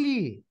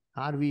 Holy.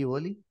 Are we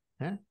holy?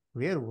 Huh?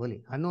 We are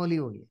holy. Unholy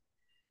only.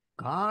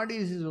 God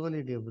is his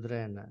holy, dear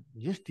brethren.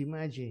 Just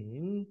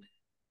imagine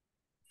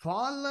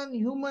fallen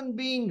human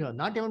being,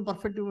 not even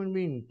perfect human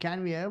being.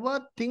 Can we ever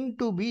think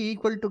to be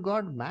equal to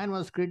God? Man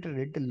was created a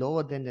little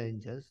lower than the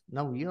angels.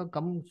 Now we have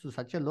come to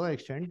such a low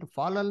extent,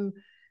 fallen,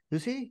 you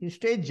see, in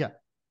stage.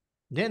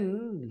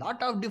 Then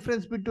lot of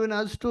difference between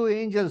us to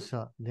angels.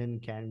 Then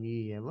can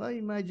we ever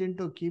imagine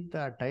to keep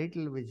the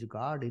title which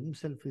God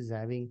himself is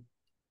having?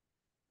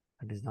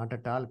 It is not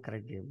at all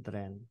correct,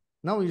 Brethren.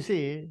 Now you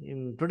see,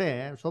 in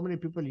today, so many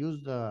people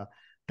use the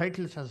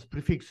titles as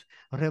prefix,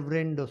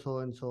 Reverend so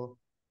and so,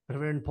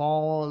 Reverend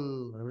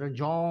Paul, Reverend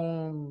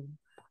John,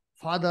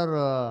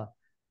 Father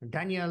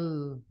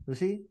Daniel. You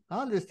see,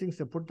 all these things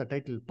they put the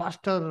title,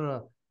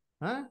 Pastor.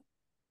 Huh?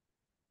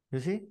 You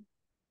see,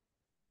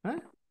 huh?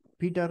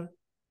 Peter.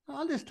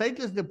 All these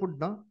titles they put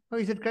now. Now,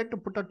 is it correct to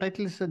put our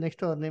titles next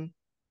to our name?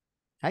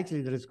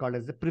 Actually, that is called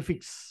as the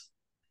prefix.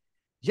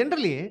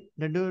 Generally,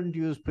 they don't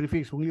use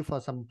prefix only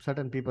for some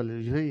certain people.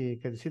 You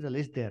can see the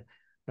list there.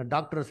 The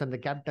doctors and the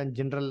captain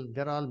general,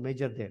 they're all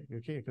major there.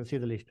 Okay, you can see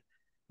the list.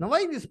 Now,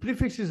 why this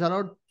prefix is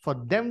allowed for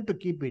them to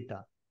keep it?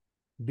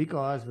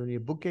 Because when you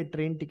book a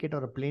train ticket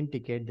or a plane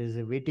ticket, there is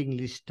a waiting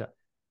list.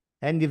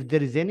 And if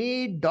there is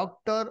any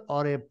doctor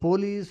or a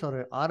police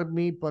or an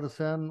army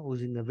person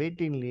who's in the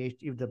waiting list,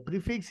 if the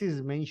prefix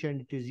is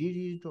mentioned, it is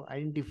easy to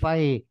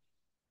identify.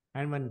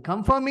 And when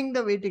confirming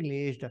the waiting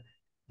list,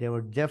 they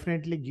would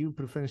definitely give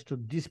preference to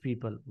these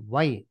people.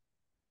 Why?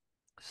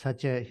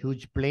 Such a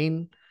huge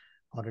plane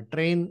or a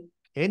train,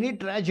 any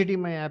tragedy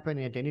may happen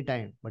at any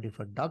time. But if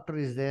a doctor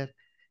is there,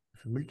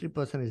 if a military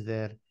person is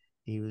there,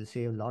 he will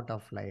save a lot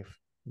of life.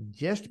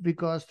 Just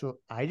because to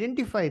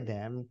identify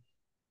them,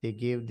 they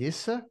gave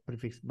this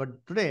prefix. But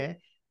today,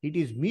 it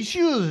is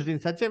misused in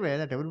such a way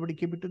that everybody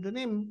keep it to the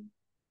name.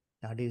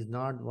 That is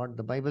not what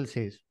the Bible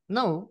says.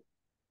 Now,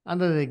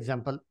 another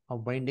example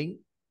of binding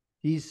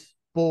is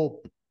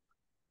Pope.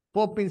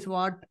 Pope means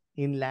what?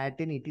 In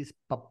Latin, it is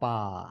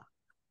Papa.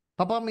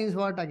 Papa means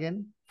what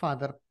again?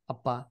 Father,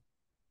 Appa,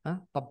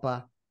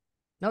 Papa.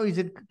 Now, is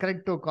it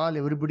correct to call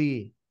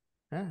everybody,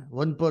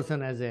 one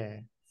person as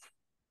a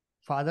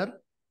father?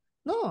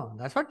 No,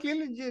 that's what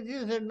clearly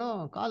Jesus said.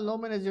 No, call no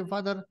man as your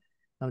father.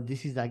 Now,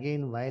 this is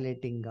again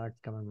violating God's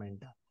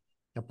commandment.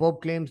 The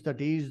Pope claims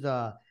that he is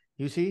the,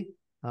 you see,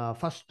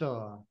 first,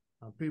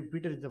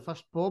 Peter is the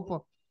first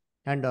Pope,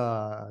 and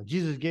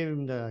Jesus gave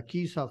him the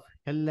keys of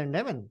hell and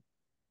heaven.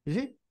 You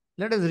see,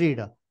 let us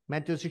read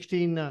Matthew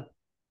 16,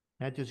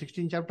 Matthew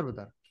 16 chapter,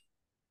 brother.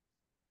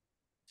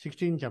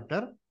 16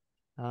 chapter,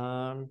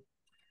 um,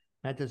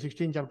 Matthew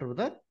 16 chapter,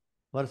 brother,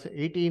 verse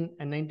 18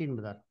 and 19,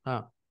 brother.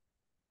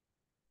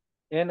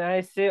 And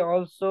I say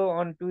also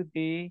unto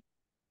thee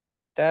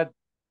that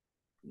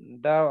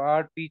thou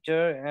art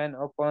Peter, and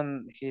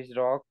upon his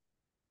rock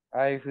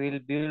I will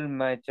build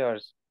my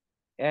church,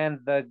 and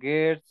the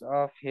gates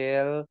of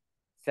hell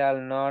shall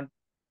not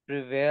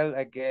prevail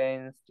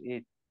against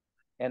it.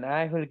 And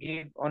I will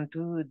give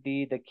unto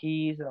thee the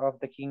keys of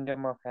the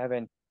kingdom of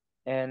heaven,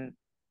 and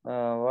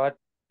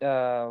whatsoever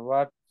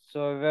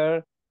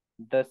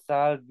the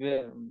shall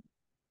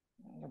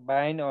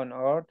bind on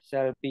earth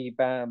shall be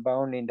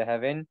bound in the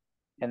heaven,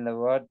 and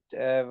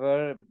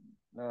whatever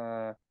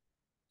uh,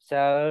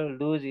 shall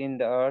loose in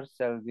the earth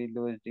shall be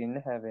loosed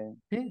in heaven.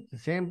 See, the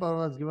same power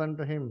was given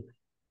to him.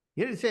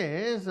 Here it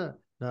says,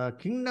 the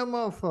kingdom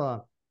of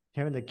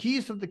heaven, the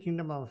keys of the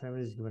kingdom of heaven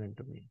is given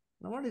to me.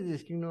 Now, what is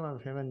this kingdom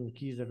of heaven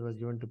keys that was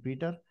given to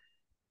Peter?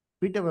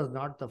 Peter was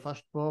not the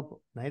first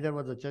pope, neither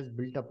was the church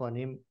built upon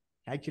him.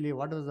 Actually,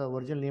 what was the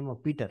original name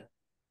of Peter?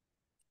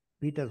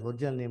 Peter's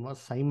original name was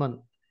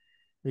Simon.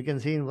 We can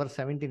see in verse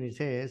 17, it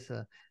says,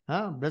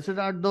 Blessed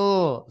art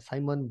thou,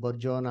 Simon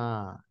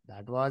Barjona.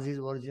 That was his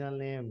original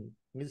name.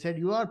 He said,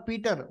 You are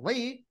Peter.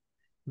 Why?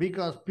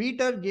 Because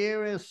Peter gave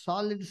a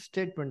solid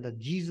statement that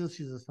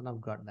Jesus is the Son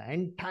of God. The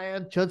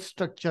entire church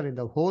structure in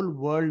the whole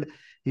world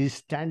is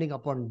standing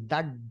upon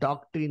that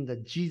doctrine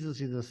that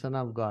Jesus is the Son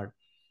of God.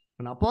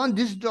 And upon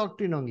this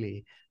doctrine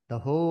only, the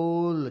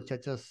whole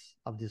churches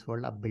of this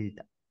world are built.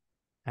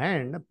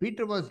 And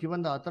Peter was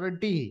given the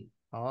authority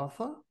of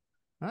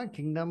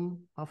kingdom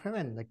of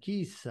heaven, the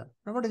keys.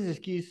 Now, what is this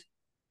keys?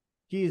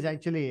 Key is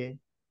actually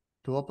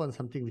to open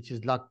something which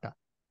is locked.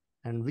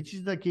 And which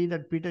is the key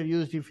that Peter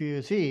used? If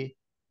you see,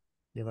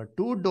 there were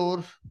two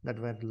doors that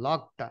were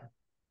locked.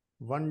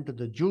 One to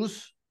the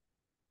Jews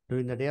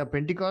during the day of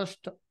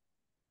Pentecost,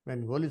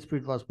 when Holy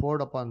Spirit was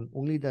poured upon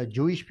only the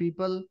Jewish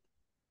people.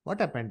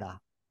 What happened?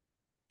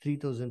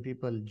 3,000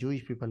 people,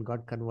 Jewish people,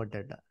 got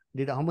converted.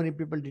 How many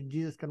people did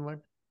Jesus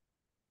convert?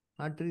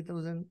 Not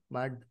 3,000.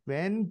 But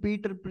when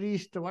Peter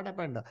preached, what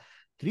happened?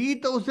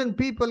 3,000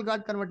 people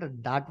got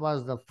converted. That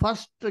was the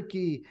first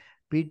key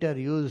Peter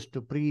used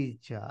to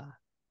preach.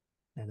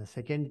 And the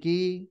second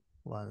key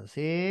was the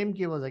same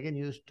key was again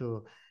used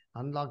to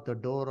unlock the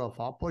door of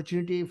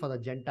opportunity for the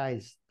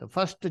Gentiles. The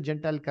first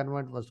Gentile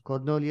convert was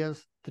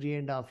Cornelius.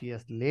 3.5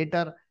 years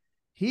later,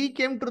 he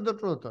came to the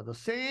truth. The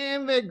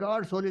same way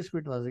God's Holy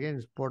Spirit was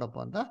again poured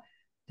upon the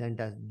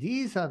Gentiles.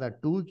 These are the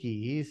two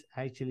keys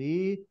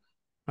actually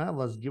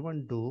was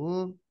given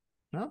to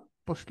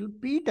Apostle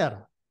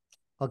Peter.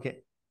 Okay.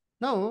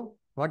 Now,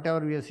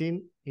 whatever we have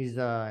seen is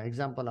the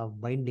example of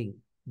binding,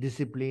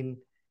 discipline,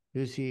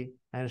 you see,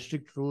 and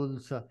strict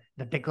rules,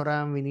 the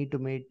decorum we need to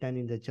maintain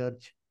in the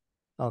church.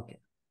 Okay.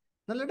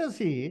 Now, let us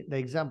see the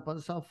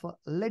examples of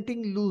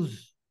letting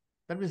loose.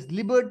 That means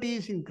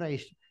liberties in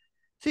Christ.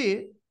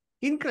 See,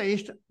 in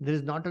Christ, there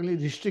is not only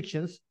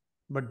restrictions,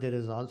 but there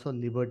is also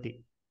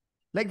liberty.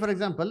 Like, for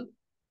example,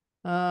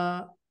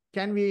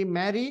 can we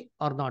marry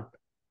or not?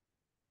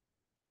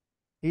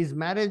 Is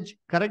marriage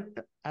correct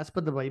as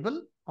per the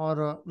Bible,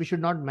 or we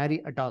should not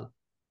marry at all?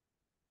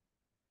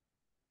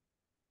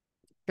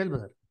 Tell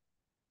brother.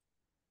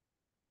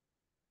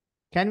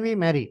 Can we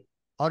marry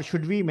or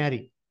should we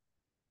marry?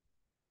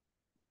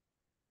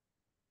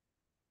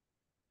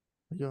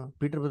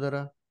 Peter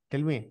brother,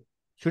 tell me,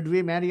 should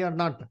we marry or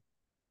not?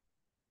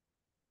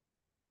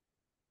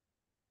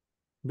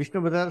 Vishnu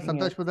brother,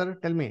 Santosh brother,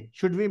 tell me,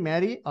 should we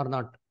marry or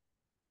not?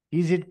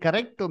 Is it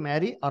correct to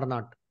marry or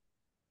not?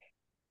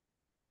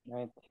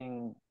 I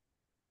think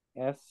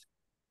yes.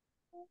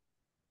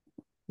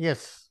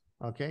 Yes.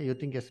 Okay, you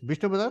think yes.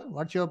 Vishnu brother,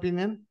 what's your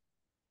opinion?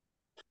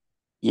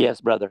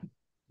 Yes, brother.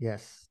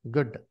 Yes,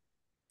 good.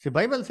 See,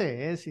 Bible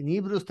says in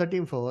Hebrews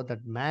 13:4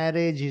 that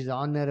marriage is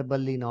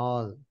honorable in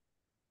all.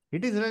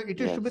 It is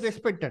to be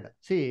respected.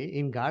 See,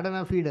 in Garden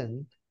of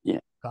Eden,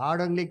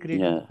 God only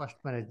created the first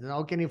marriage.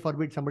 How can He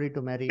forbid somebody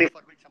to marry?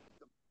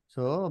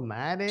 So,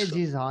 marriage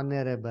is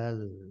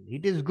honorable.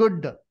 It is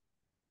good.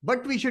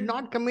 But we should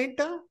not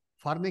commit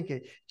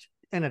fornication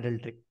and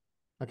adultery.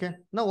 Okay?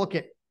 Now,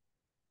 okay.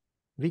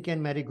 We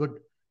can marry, good.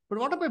 But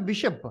what about a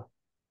bishop?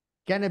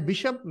 Can a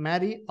bishop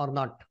marry or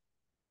not?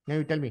 Now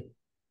you tell me.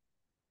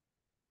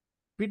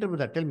 Peter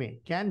brother, tell me.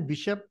 Can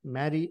bishop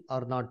marry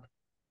or not?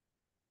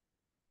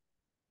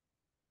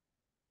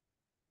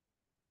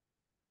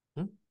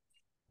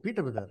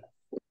 Peter brother.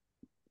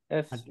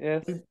 Yes,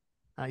 yes.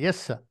 Yes,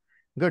 sir.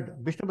 Good.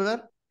 Vishnu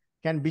brother,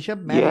 can bishop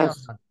marry or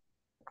not?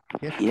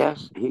 Yes.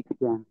 Yes, he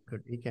can.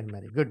 Good. He can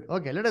marry. Good.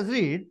 Okay, let us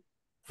read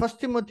 1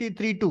 Timothy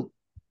 3:2.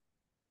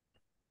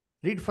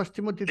 Read 1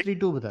 Timothy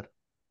 3:2, brother.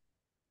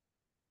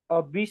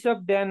 A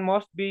bishop then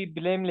must be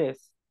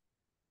blameless,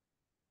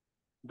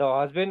 the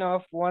husband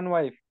of one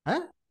wife.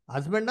 Huh?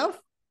 Husband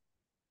of?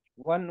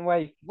 One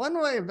wife. One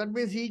wife. That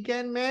means he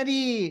can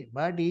marry,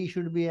 but he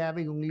should be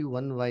having only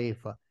one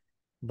wife.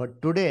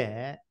 But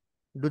today,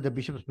 do the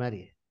bishops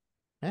marry?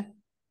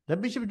 The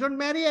bishops don't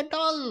marry at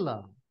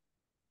all.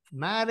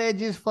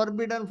 Marriage is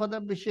forbidden for the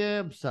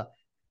bishops.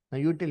 Now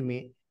you tell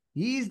me,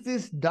 is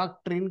this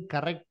doctrine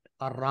correct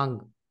or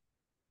wrong?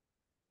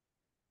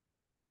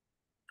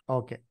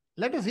 Okay.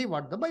 Let us see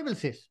what the Bible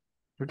says.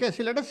 Okay,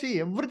 see, let us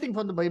see everything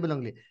from the Bible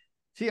only.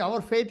 See,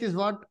 our faith is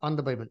what? On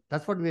the Bible.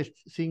 That's what we are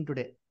seeing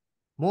today.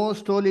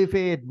 Most holy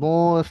faith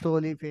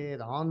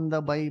on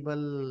the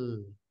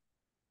Bible.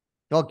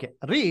 Okay,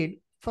 read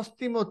 1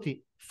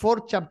 Timothy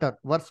 4th chapter,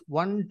 verse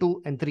 1,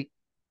 2, and 3.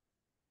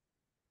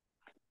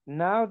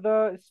 Now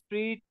the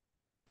Spirit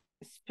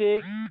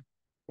spake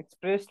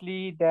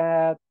expressly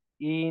that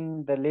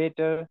in the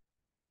later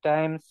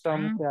times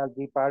some shall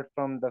depart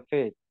from the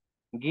faith,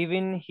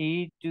 giving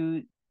heed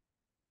to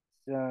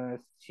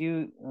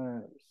seducing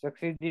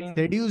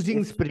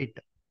spirit.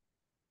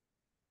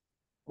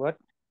 What?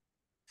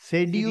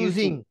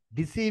 Seducing,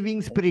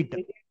 deceiving spirit.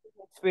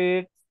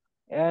 Spirits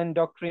and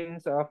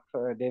doctrines of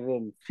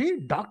devils.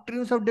 See,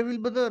 doctrines of devil,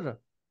 brother.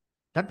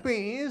 That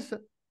means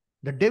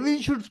the devil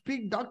should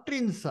speak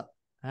doctrines.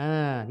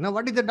 Now,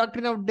 what is the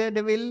doctrine of the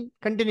devil?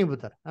 Continue,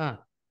 brother.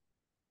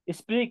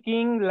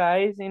 Speaking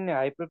lies in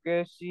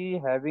hypocrisy,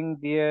 having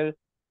their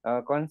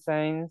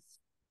conscience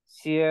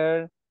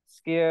scared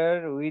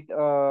with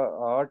a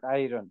hot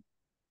iron,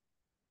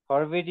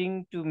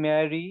 forbidding to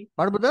marry.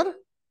 What, brother?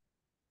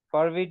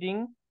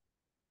 Forbidding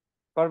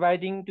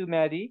to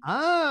marry.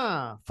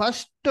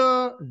 First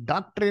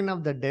doctrine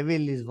of the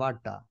devil is what?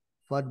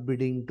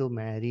 Forbidding to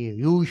marry.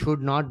 You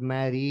should not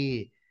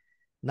marry.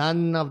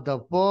 None of the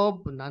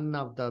pope, none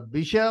of the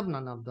bishop,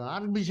 none of the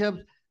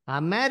archbishops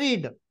are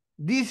married.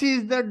 This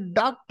is the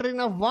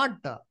doctrine of what?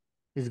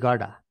 Is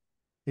God.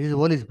 This is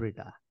Holy Spirit.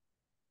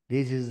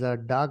 This is the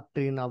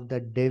doctrine of the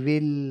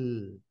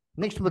devil.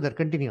 Next, brother,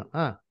 continue.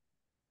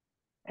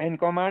 And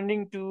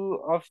commanding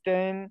to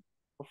abstain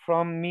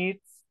from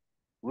meats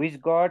which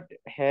God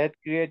hath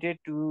created,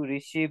 to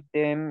receive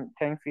them,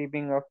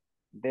 thanksgiving of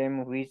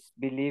them which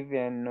believe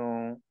and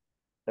know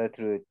the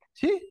truth.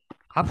 See,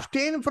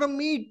 abstain from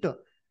meat.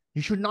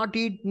 You should not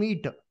eat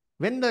meat.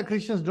 When the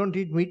Christians don't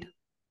eat meat?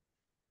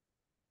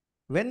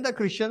 When the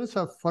Christians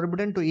are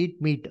forbidden to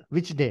eat meat,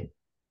 which day?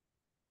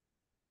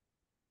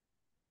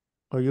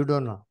 Oh, you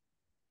don't know.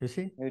 You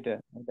see? I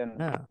don't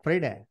know.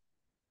 Friday.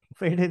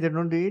 Friday they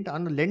don't eat.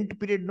 On the Lent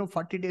period, no,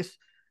 40 days.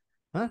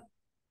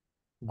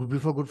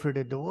 Before Good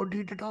Friday, they won't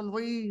eat at all.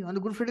 Why? On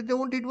the Good Friday, they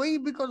won't eat. Why?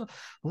 Because,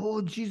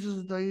 oh,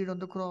 Jesus died on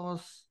the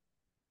cross.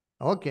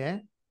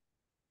 Okay.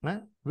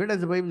 Where does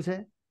the Bible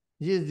say?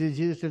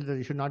 Jesus said that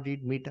you should not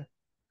eat meat.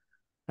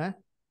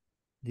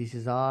 This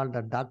is all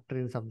the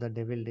doctrines of the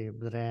devil,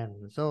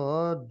 brethren.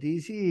 So,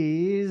 this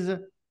is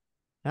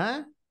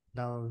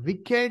the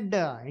wicked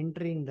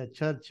entering the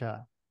church.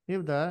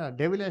 If the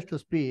devil has to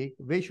speak,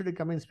 where should he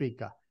come and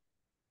speak?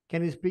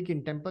 Can he speak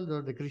in temples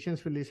or the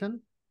Christians will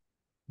listen?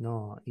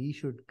 No, he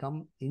should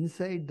come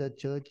inside the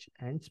church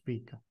and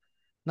speak.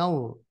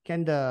 Now,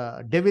 can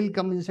the devil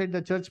come inside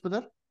the church,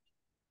 brother?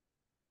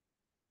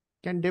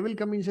 Can devil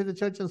come inside the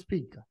church and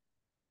speak?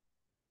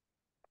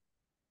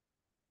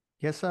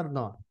 Yes or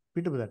no?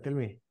 Peter, brother, tell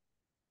me.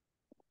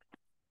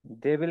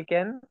 Devil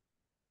can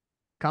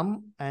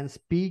Come and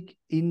speak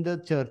in the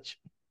church.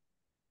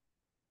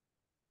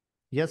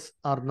 Yes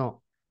or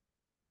no?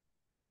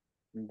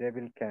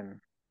 Devil can.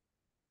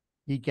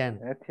 He can.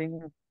 I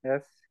think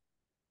yes,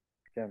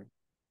 can.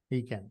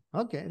 He can.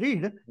 Okay,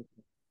 read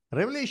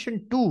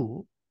Revelation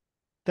 2,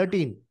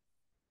 13.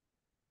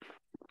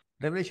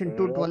 Revelation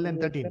 2, 12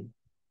 and 13.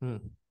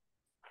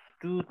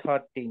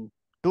 2:13.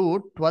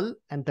 2, 12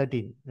 and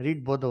 13.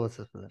 Read both the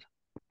verses, brother.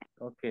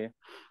 Okay.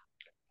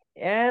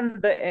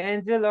 And the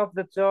angel of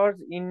the church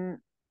in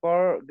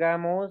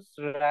Pergamos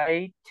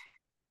write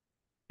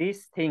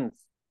these things,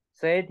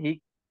 said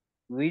he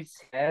which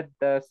had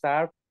the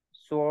sharp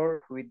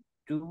sword with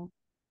two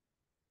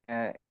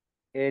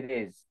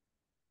edges.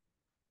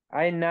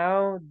 I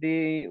know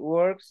the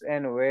works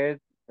and where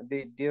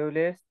the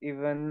duelist,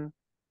 even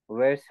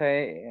where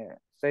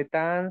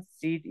Satan's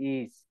seat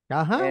is.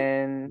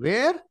 And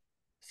where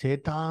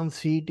Satan's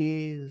seat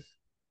is.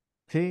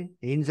 See,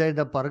 inside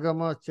the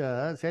Pergamos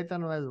church,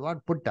 Satan was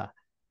what put?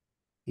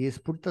 He has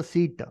put the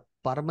seat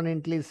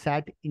permanently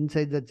sat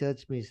inside the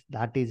church, means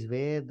that is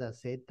where the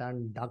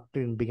Satan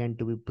doctrine began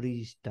to be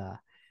preached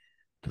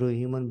through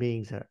human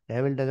beings.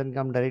 Devil doesn't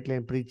come directly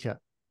and preach.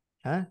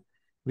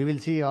 We will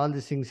see all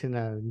these things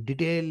in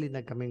detail in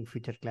the coming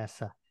future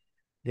class.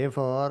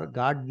 Therefore,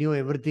 God knew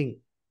everything.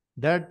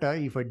 That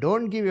if I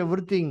don't give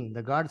everything,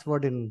 the God's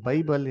word in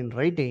Bible, in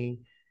writing,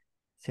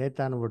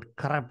 Satan would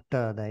corrupt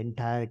the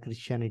entire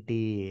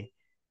Christianity.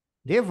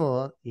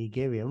 Therefore, he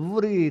gave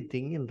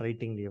everything in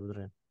writing, dear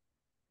brethren.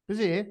 You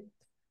see,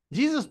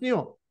 Jesus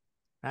knew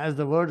as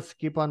the words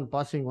keep on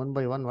passing one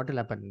by one, what will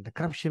happen? The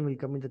corruption will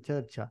come in the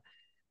church.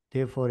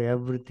 Therefore,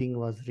 everything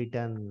was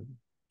written.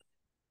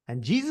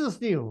 And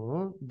Jesus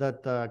knew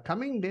that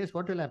coming days,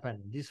 what will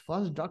happen? These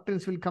false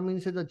doctrines will come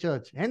inside the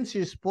church. Hence,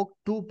 he spoke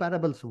two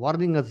parables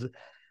warning us.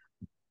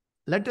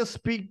 Let us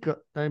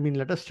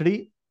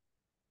study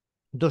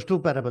those two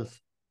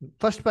parables.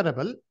 First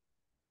parable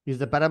is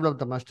the parable of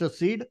the mustard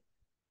seed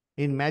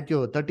in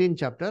Matthew 13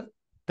 chapter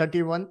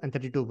 31 and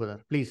 32,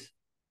 brother. Please.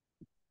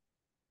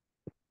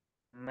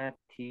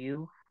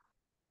 Matthew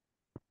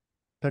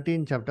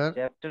 13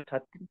 chapter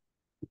 13.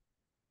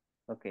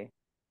 Okay.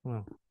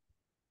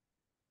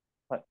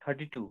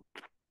 32.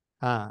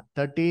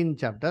 13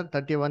 chapter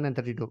 31 and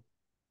 32.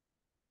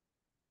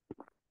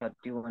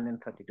 31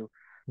 and 32.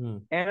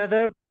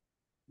 Another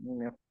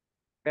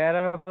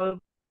parable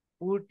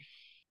put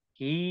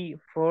he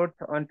forth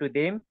unto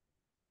them,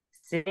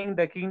 saying,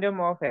 the kingdom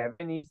of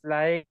heaven is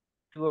like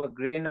to a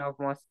grain of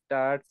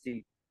mustard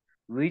seed,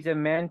 which a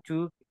man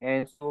took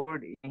and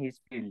sowed in his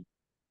field,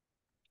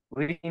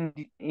 which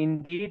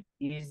indeed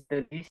is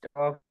the least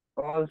of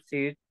all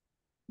seeds,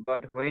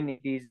 but when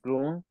it is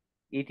grown,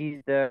 it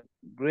is the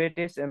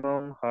greatest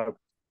among herbs,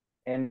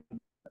 and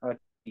a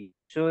tree,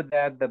 so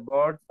that the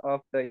birds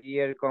of the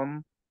air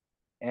come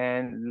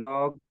and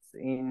lodge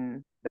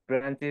in the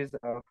branches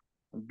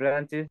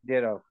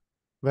thereof.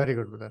 Very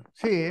good, brother.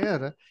 See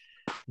here,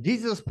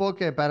 Jesus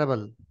spoke a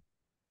parable.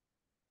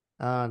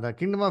 The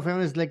kingdom of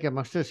heaven is like a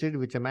mustard seed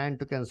which a man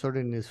took and sowed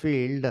in his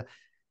field,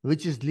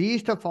 which is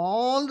least of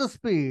all the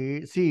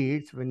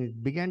seeds. When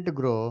it began to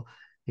grow,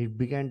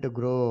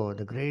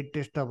 the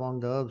greatest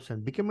among the herbs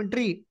and became a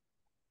tree.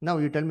 Now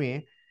you tell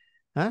me,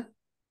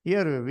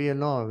 here we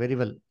know very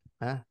well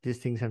these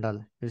things and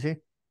all. You see,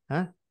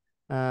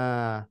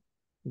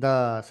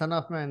 the Son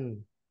of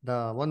Man,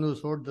 the one who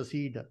sowed the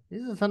seed,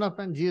 is the Son of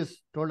Man.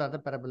 Jesus told other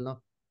parable,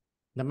 no?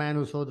 The man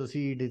who sowed the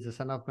seed is the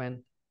Son of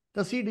Man.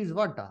 The seed is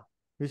what?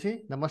 You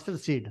see, the mustard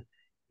seed.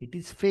 It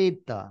is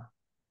faith.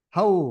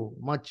 how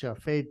much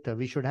faith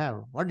we should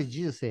have. What did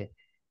Jesus say?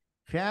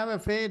 If you have a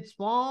faith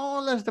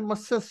small as the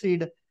mustard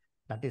seed,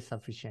 that is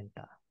sufficient.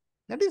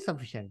 That is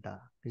sufficient.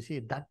 You see,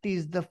 that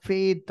is the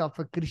faith of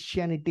a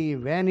Christianity.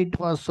 When it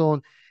was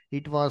sown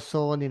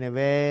in a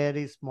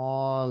very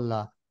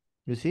small,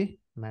 you see,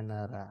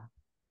 manner.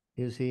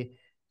 You see,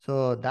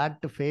 so that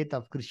faith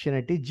of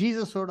Christianity,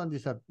 Jesus sowed on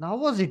this earth. Now, how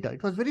was it?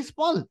 It was very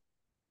small.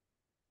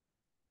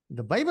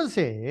 The Bible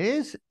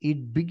says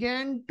it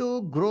began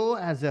to grow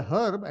as a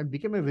herb and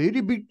became a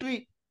very big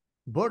tree.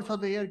 Birds of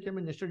the air came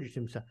and nested it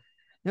himself.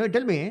 Now,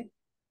 tell me,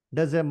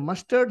 does a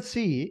mustard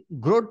seed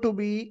grow to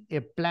be a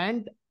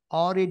plant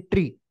or a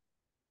tree?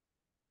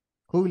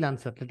 Who will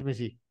answer? Let me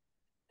see.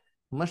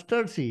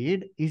 Mustard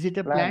seed, is it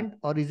a plant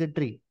or is it a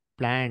tree?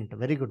 Plant.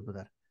 Very good,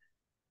 brother.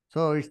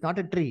 So it's not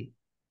a tree.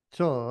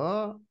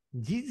 So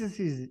Jesus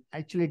is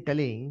actually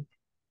telling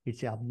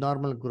it's a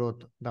abnormal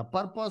growth. The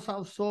purpose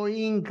of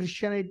sowing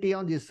Christianity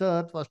on this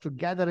earth was to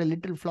gather a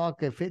little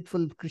flock of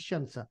faithful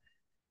Christians.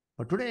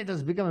 But today it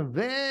has become a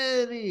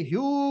very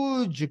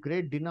huge,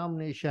 great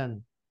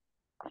denomination.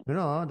 You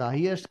know, the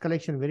highest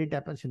collection where it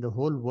happens in the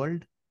whole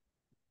world,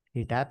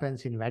 it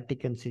happens in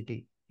Vatican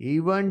City.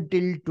 Even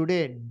till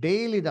today,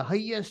 daily the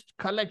highest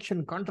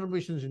collection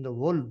contributions in the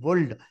whole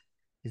world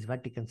is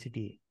Vatican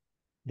City.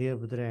 Dear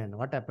brethren,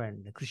 what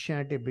happened? The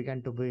Christianity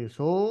began to be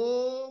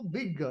so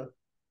big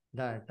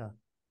that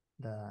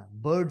the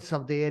birds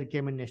of the air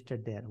came and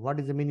nested there. What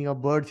is the meaning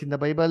of birds in the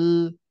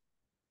Bible?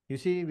 You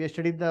see, we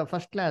studied the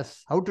first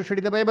class, how to study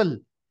the Bible.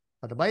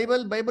 For the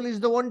Bible is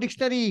the one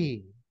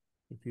dictionary.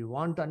 If you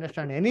want to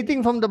understand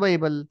anything from the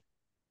Bible,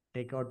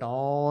 take out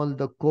all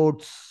the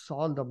quotes,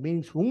 all the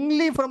meanings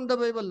only from the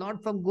Bible,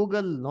 not from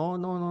Google. No,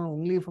 no, no,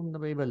 only from the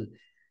Bible.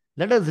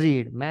 Let us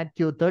read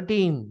Matthew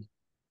 13.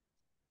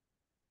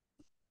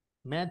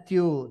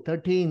 Matthew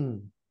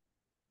 13,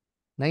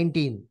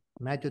 19.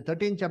 Matthew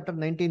 13, chapter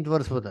 19th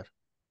verse, brother.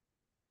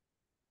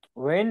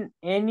 When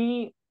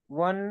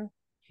anyone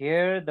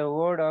hear the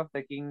word of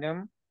the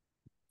kingdom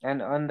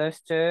and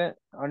understand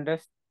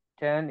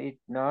it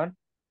not,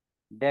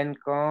 then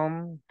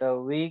come the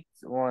weak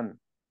one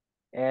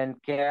and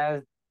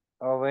cast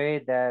away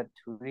that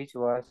which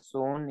was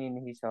sown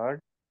in his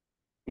heart.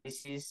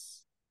 This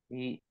is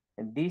he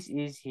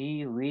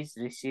which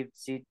received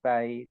seed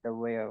by the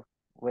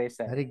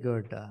wayside. Very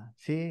good.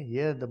 See,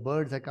 here the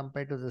birds are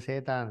compared to the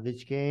Satan,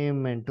 which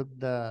came and took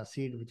the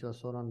seed which was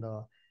sown on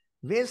the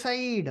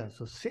wayside.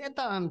 So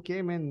Satan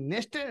came and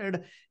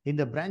nested in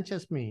the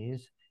branches,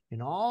 means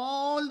in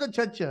all the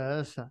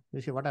churches.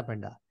 You see what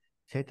happened?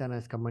 Satan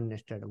has come and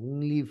nested.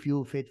 Only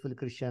few faithful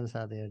Christians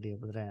are there, dear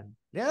brethren.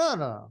 There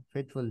are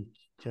faithful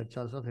church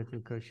also, faithful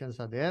Christians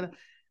are there.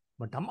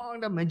 But among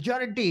the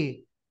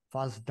majority,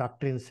 false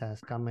doctrines has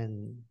come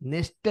and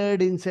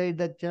nested inside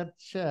the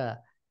church.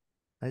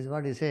 That is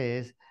what he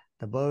says.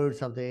 The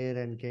birds of the air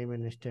and came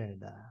and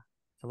nested.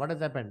 So what has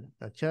happened?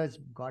 The church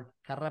got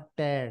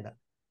corrupted.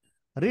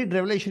 Read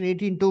Revelation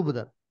 18:2,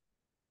 brother.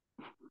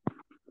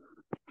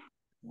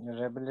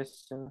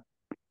 Revelation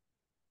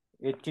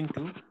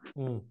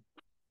 18:2.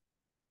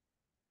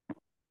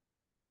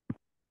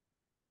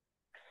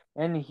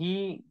 And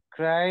he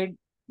cried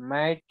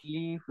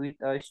mightily with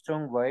a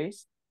strong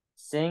voice,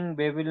 saying,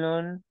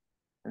 Babylon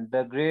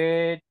the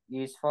great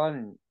is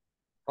fallen,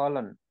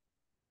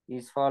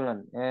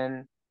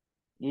 and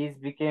is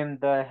became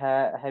the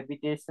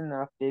habitation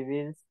of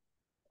devils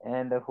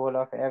and the whole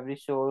of every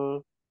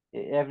soul,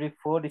 every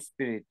foul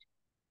spirit,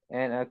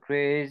 and a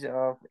craze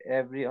of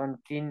every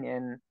unclean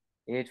and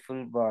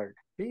hateful bird.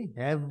 See,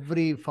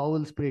 every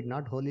foul spirit,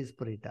 not Holy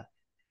Spirit.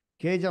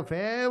 Cage of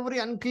every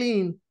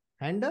unclean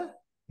and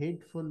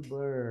hateful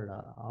bird.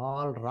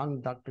 All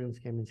wrong doctrines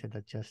came inside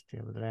the church,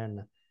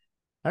 brother.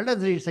 Let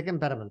us read second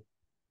parable.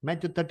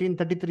 Matthew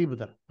 13:33,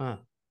 brother.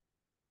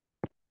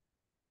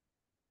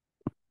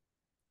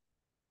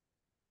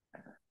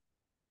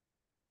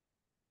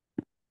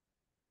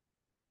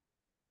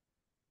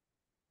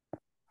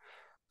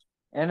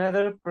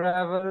 Another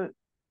parable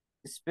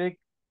spake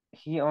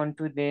he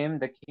unto them,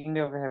 the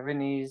kingdom of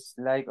heaven is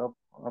like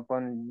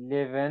upon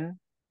leaven,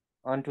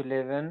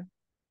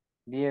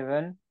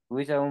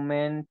 which a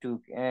woman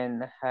took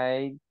and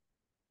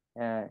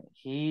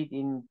hid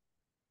in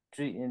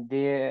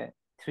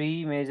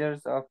three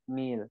measures of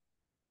meal,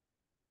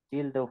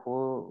 till the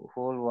whole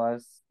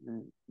was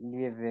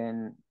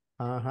leavened.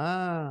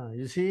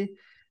 You see,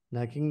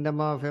 the kingdom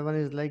of heaven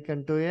is like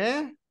unto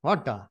a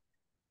what?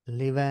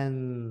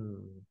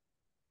 Leaven.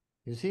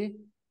 You see,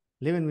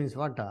 leaven means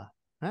what? A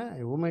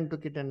woman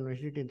took it and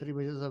mashed it in three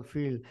measures of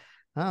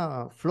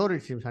flour,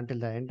 it seems, until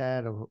the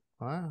entire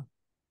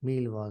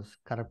meal was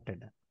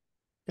corrupted.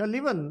 Your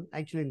leaven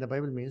actually in the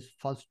Bible means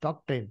false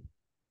doctrine.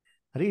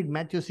 Read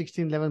Matthew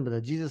 16:11,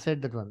 brother. Jesus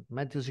said that one.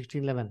 Matthew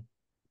 16:11.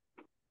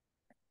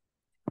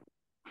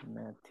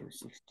 Matthew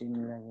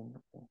 16:11.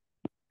 Okay.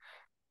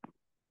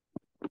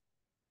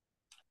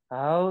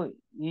 How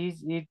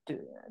is it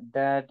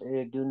that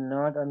I do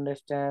not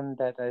understand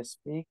that I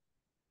speak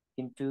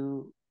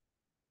into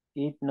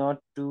it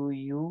not to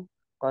you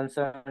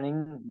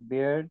concerning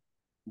beard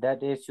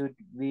that ye should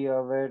be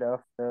aware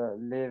of the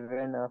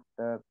leaven of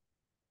the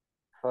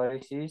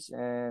Pharisees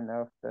and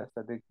of the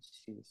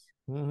Sadducees.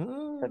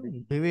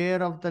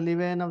 Beware of the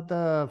leaven of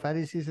the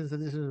Pharisees and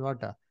Sadducees.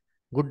 What?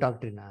 Good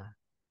doctrine.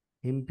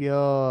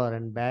 Impure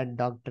and bad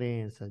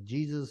doctrines.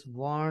 Jesus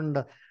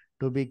warned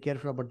to be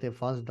careful about the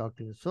false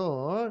doctrines.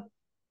 So,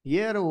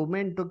 here a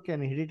woman took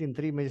and hid it in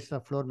 3 measures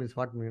of flour means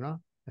what, A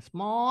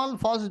small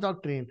false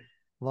doctrine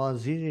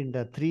was hid in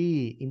the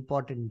 3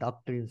 important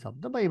doctrines of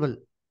the Bible.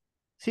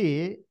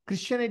 See,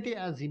 Christianity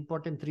has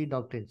important 3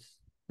 doctrines.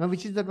 Now,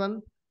 which is that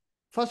one?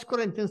 1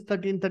 Corinthians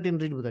 13:13.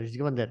 Read with that. It's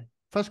given there.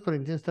 1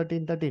 Corinthians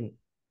 13:13.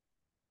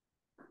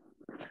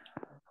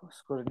 1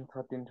 Corinthians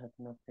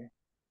 13:13. Okay.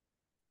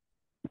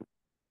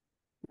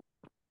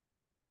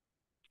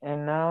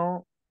 And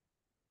now,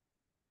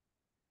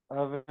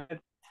 of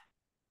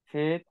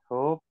faith,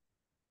 hope,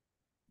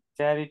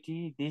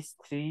 charity, these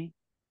 3,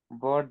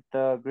 but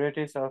the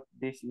greatest of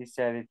this is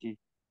charity.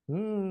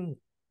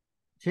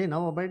 See,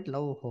 now about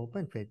love, hope,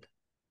 and faith.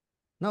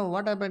 Now,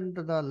 what happened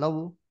to the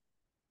love?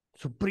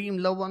 Supreme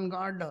love on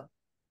God.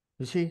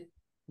 You see,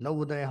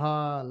 love thy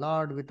heart,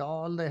 Lord, with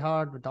all thy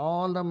heart, with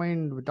all the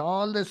mind, with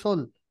all the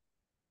soul.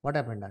 What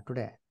happened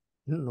today?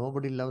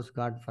 Nobody loves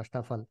God, first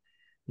of all.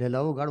 They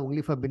love God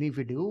only for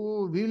benefit.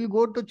 Oh, we will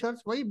go to church.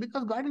 Why?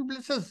 Because God will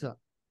bless us. Or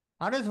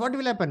else what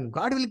will happen?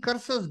 God will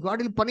curse us.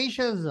 God will punish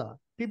us.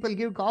 People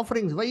give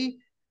offerings. Why?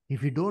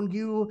 If we don't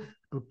give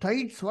to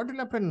tithes, what will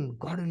happen?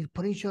 God will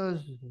punish us.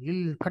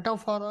 He'll cut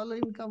off our all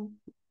income.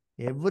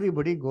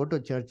 Everybody go to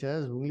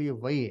churches only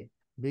why?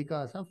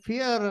 Because of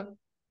fear.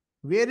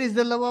 Where is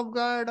the love of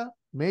God?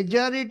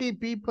 Majority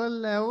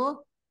people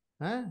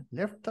have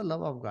left the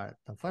love of God.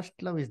 The first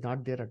love is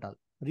not there at all.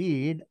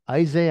 Read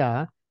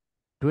Isaiah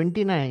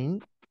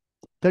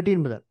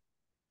 29:13, brother.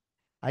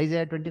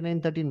 Isaiah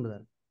 29:13,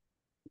 brother.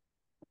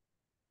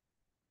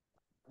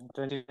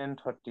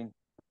 29:13.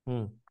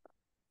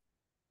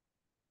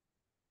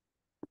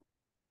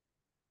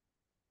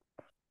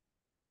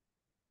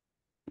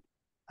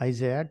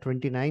 Isaiah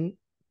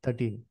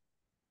 29:13.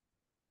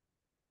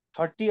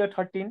 30 or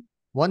 13?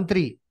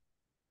 1:3.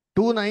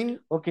 2:9.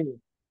 Okay.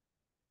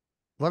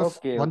 Verse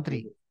Okay.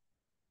 1:3.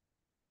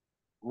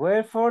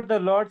 Wherefore the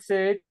Lord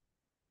said,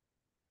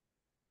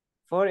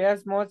 for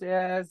as much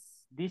as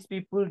these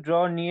people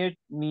draw near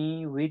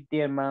me with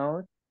their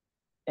mouth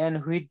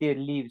and with their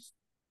lips,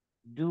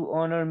 do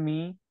honor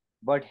me,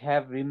 but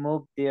have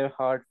removed their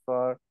heart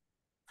far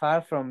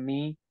from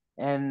me,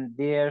 and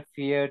their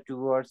fear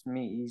towards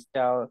me is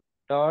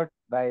taught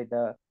by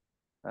the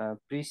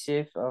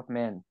precept of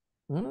man.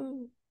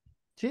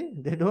 See,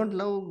 they don't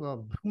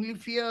love only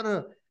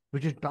fear,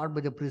 which is taught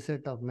by the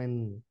precept of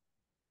men.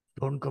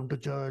 Don't come to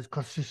church,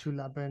 curses will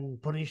happen,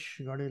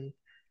 punish, God will.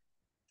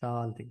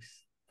 All things.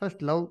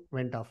 First, love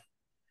went off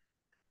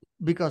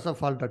because of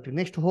false doctrine.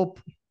 Next,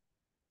 hope.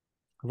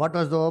 What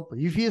was the hope?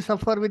 If you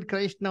suffer with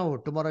Christ now,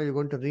 tomorrow you're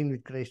going to reign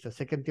with Christ.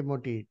 2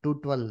 Timothy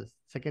 2:12,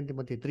 2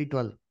 Timothy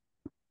 3:12.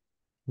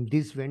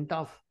 This went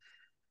off.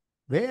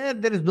 Where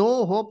there is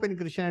no hope in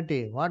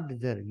Christianity, what is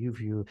there?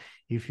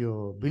 If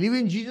you believe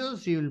in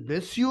Jesus, He will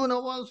bless you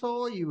now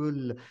also. He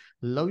will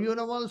love you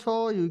now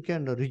also. You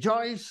can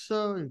rejoice.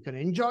 You can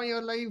enjoy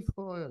your life,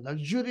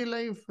 luxury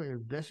life. He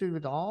will bless you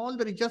with all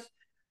the riches.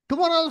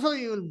 Tomorrow also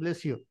He will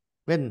bless you.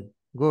 When?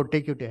 Go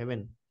take you to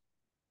heaven.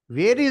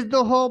 Where is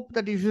the hope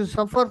that if you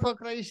suffer for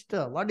Christ?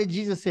 What did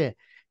Jesus say?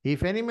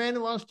 If any man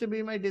wants to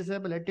be my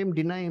disciple, let him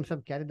deny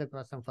himself, carry the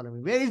cross and follow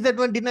me. Where is that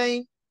one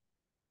denying?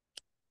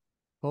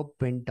 Hope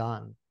went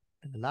on.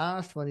 And the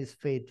last one is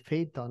faith.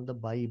 Faith on the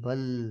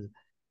Bible.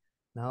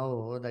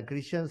 Now, the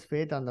Christians'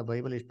 faith on the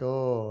Bible is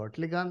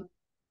totally gone.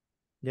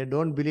 They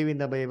don't believe in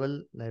the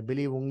Bible. They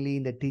believe only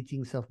in the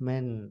teachings of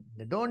men.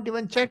 They don't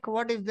even check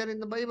what is there in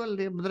the Bible,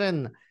 dear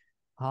brethren.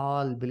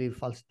 All believe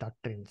false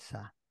doctrines.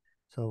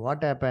 So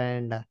what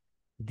happened?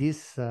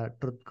 This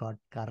truth got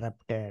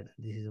corrupted.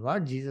 This is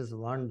what Jesus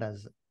warned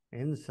us.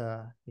 Hence,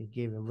 He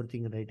gave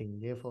everything in writing.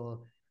 Therefore,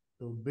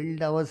 to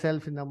build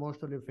ourselves in the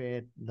most holy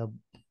faith, the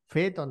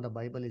faith on the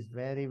Bible is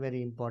very,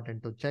 very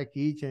important to check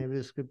each and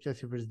every scripture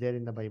if it's there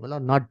in the Bible or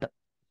not.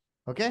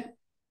 Okay?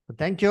 So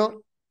thank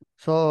you.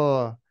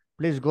 So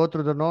please go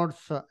through the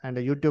notes and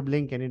the YouTube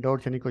link. Any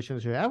doubts, any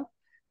questions you have,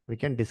 we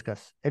can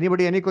discuss.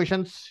 Anybody, any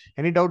questions,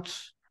 any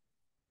doubts?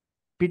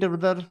 Peter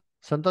brother,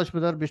 Santosh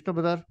brother, Vishnu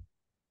brother.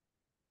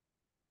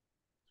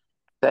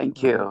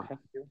 Thank you.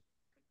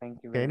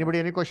 Thank you Okay, very anybody,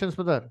 much. any questions,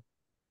 brother?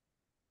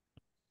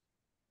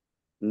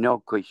 No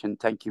question.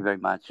 Thank you very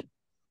much.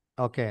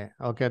 Okay,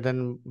 okay.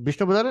 Then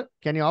Vishnu brother,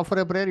 can you offer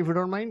a prayer if you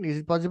don't mind? Is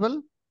it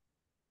possible?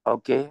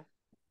 Okay.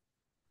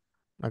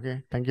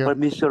 Okay, thank you.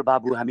 परमेश्वर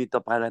बाबु हामी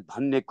तपाईलाई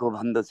धन्यको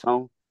भन्दछौँ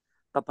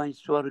तपाई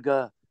स्वर्ग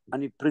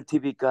अनि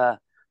पृथ्वीका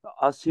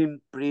असीम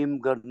प्रेम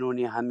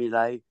गर्नुहुने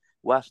हामीलाई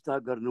वास्ता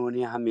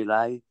गर्नुहुने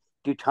हामीलाई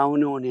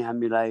टिठाउनुहुने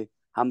हामीलाई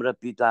हाम्रा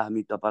पिता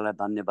हामी तपाईलाई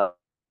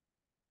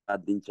धन्यवाद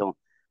दिन्छौँ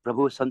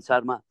प्रभु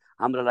संसारमा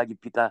हाम्रा लागि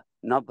पिता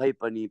नभए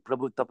पनि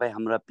प्रभु तपाई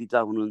हाम्रा पिता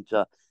हुनुहुन्छ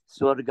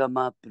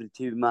स्वर्गमा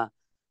पृथ्वीमा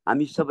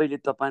हामी सबैले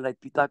तपाईलाई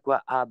पिताको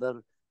आदर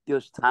त्यो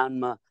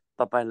स्थानमा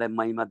तपाईँलाई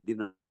महिमा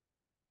दिन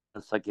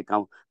सकेका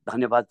हौँ।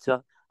 धन्यवाद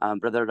छ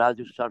ब्रदर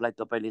राजु सरलाई,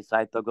 तपाईँले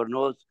सहायता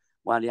गर्नुहोस्।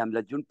 उहाँले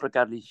हामीलाई जुन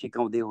प्रकारले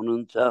सिकाउँदै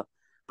हुनुहुन्छ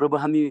प्रभु,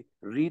 हामी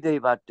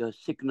हृदयबाट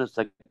सिक्न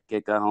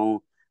सकेका हौँ,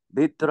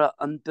 भित्र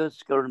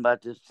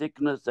अन्तस्करणबाट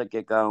सिक्न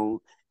सकेका हौँ।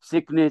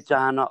 सिक्ने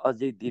चाहना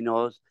अझै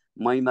दिनुहोस्,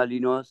 महिमा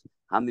लिनुहोस्।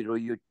 हाम्रो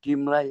यो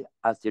टिमलाई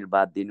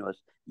आशीर्वाद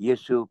दिनुहोस्,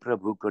 येशू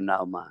प्रभुको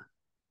नाममा,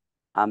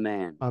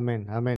 आमेन। आमेन, आमेन।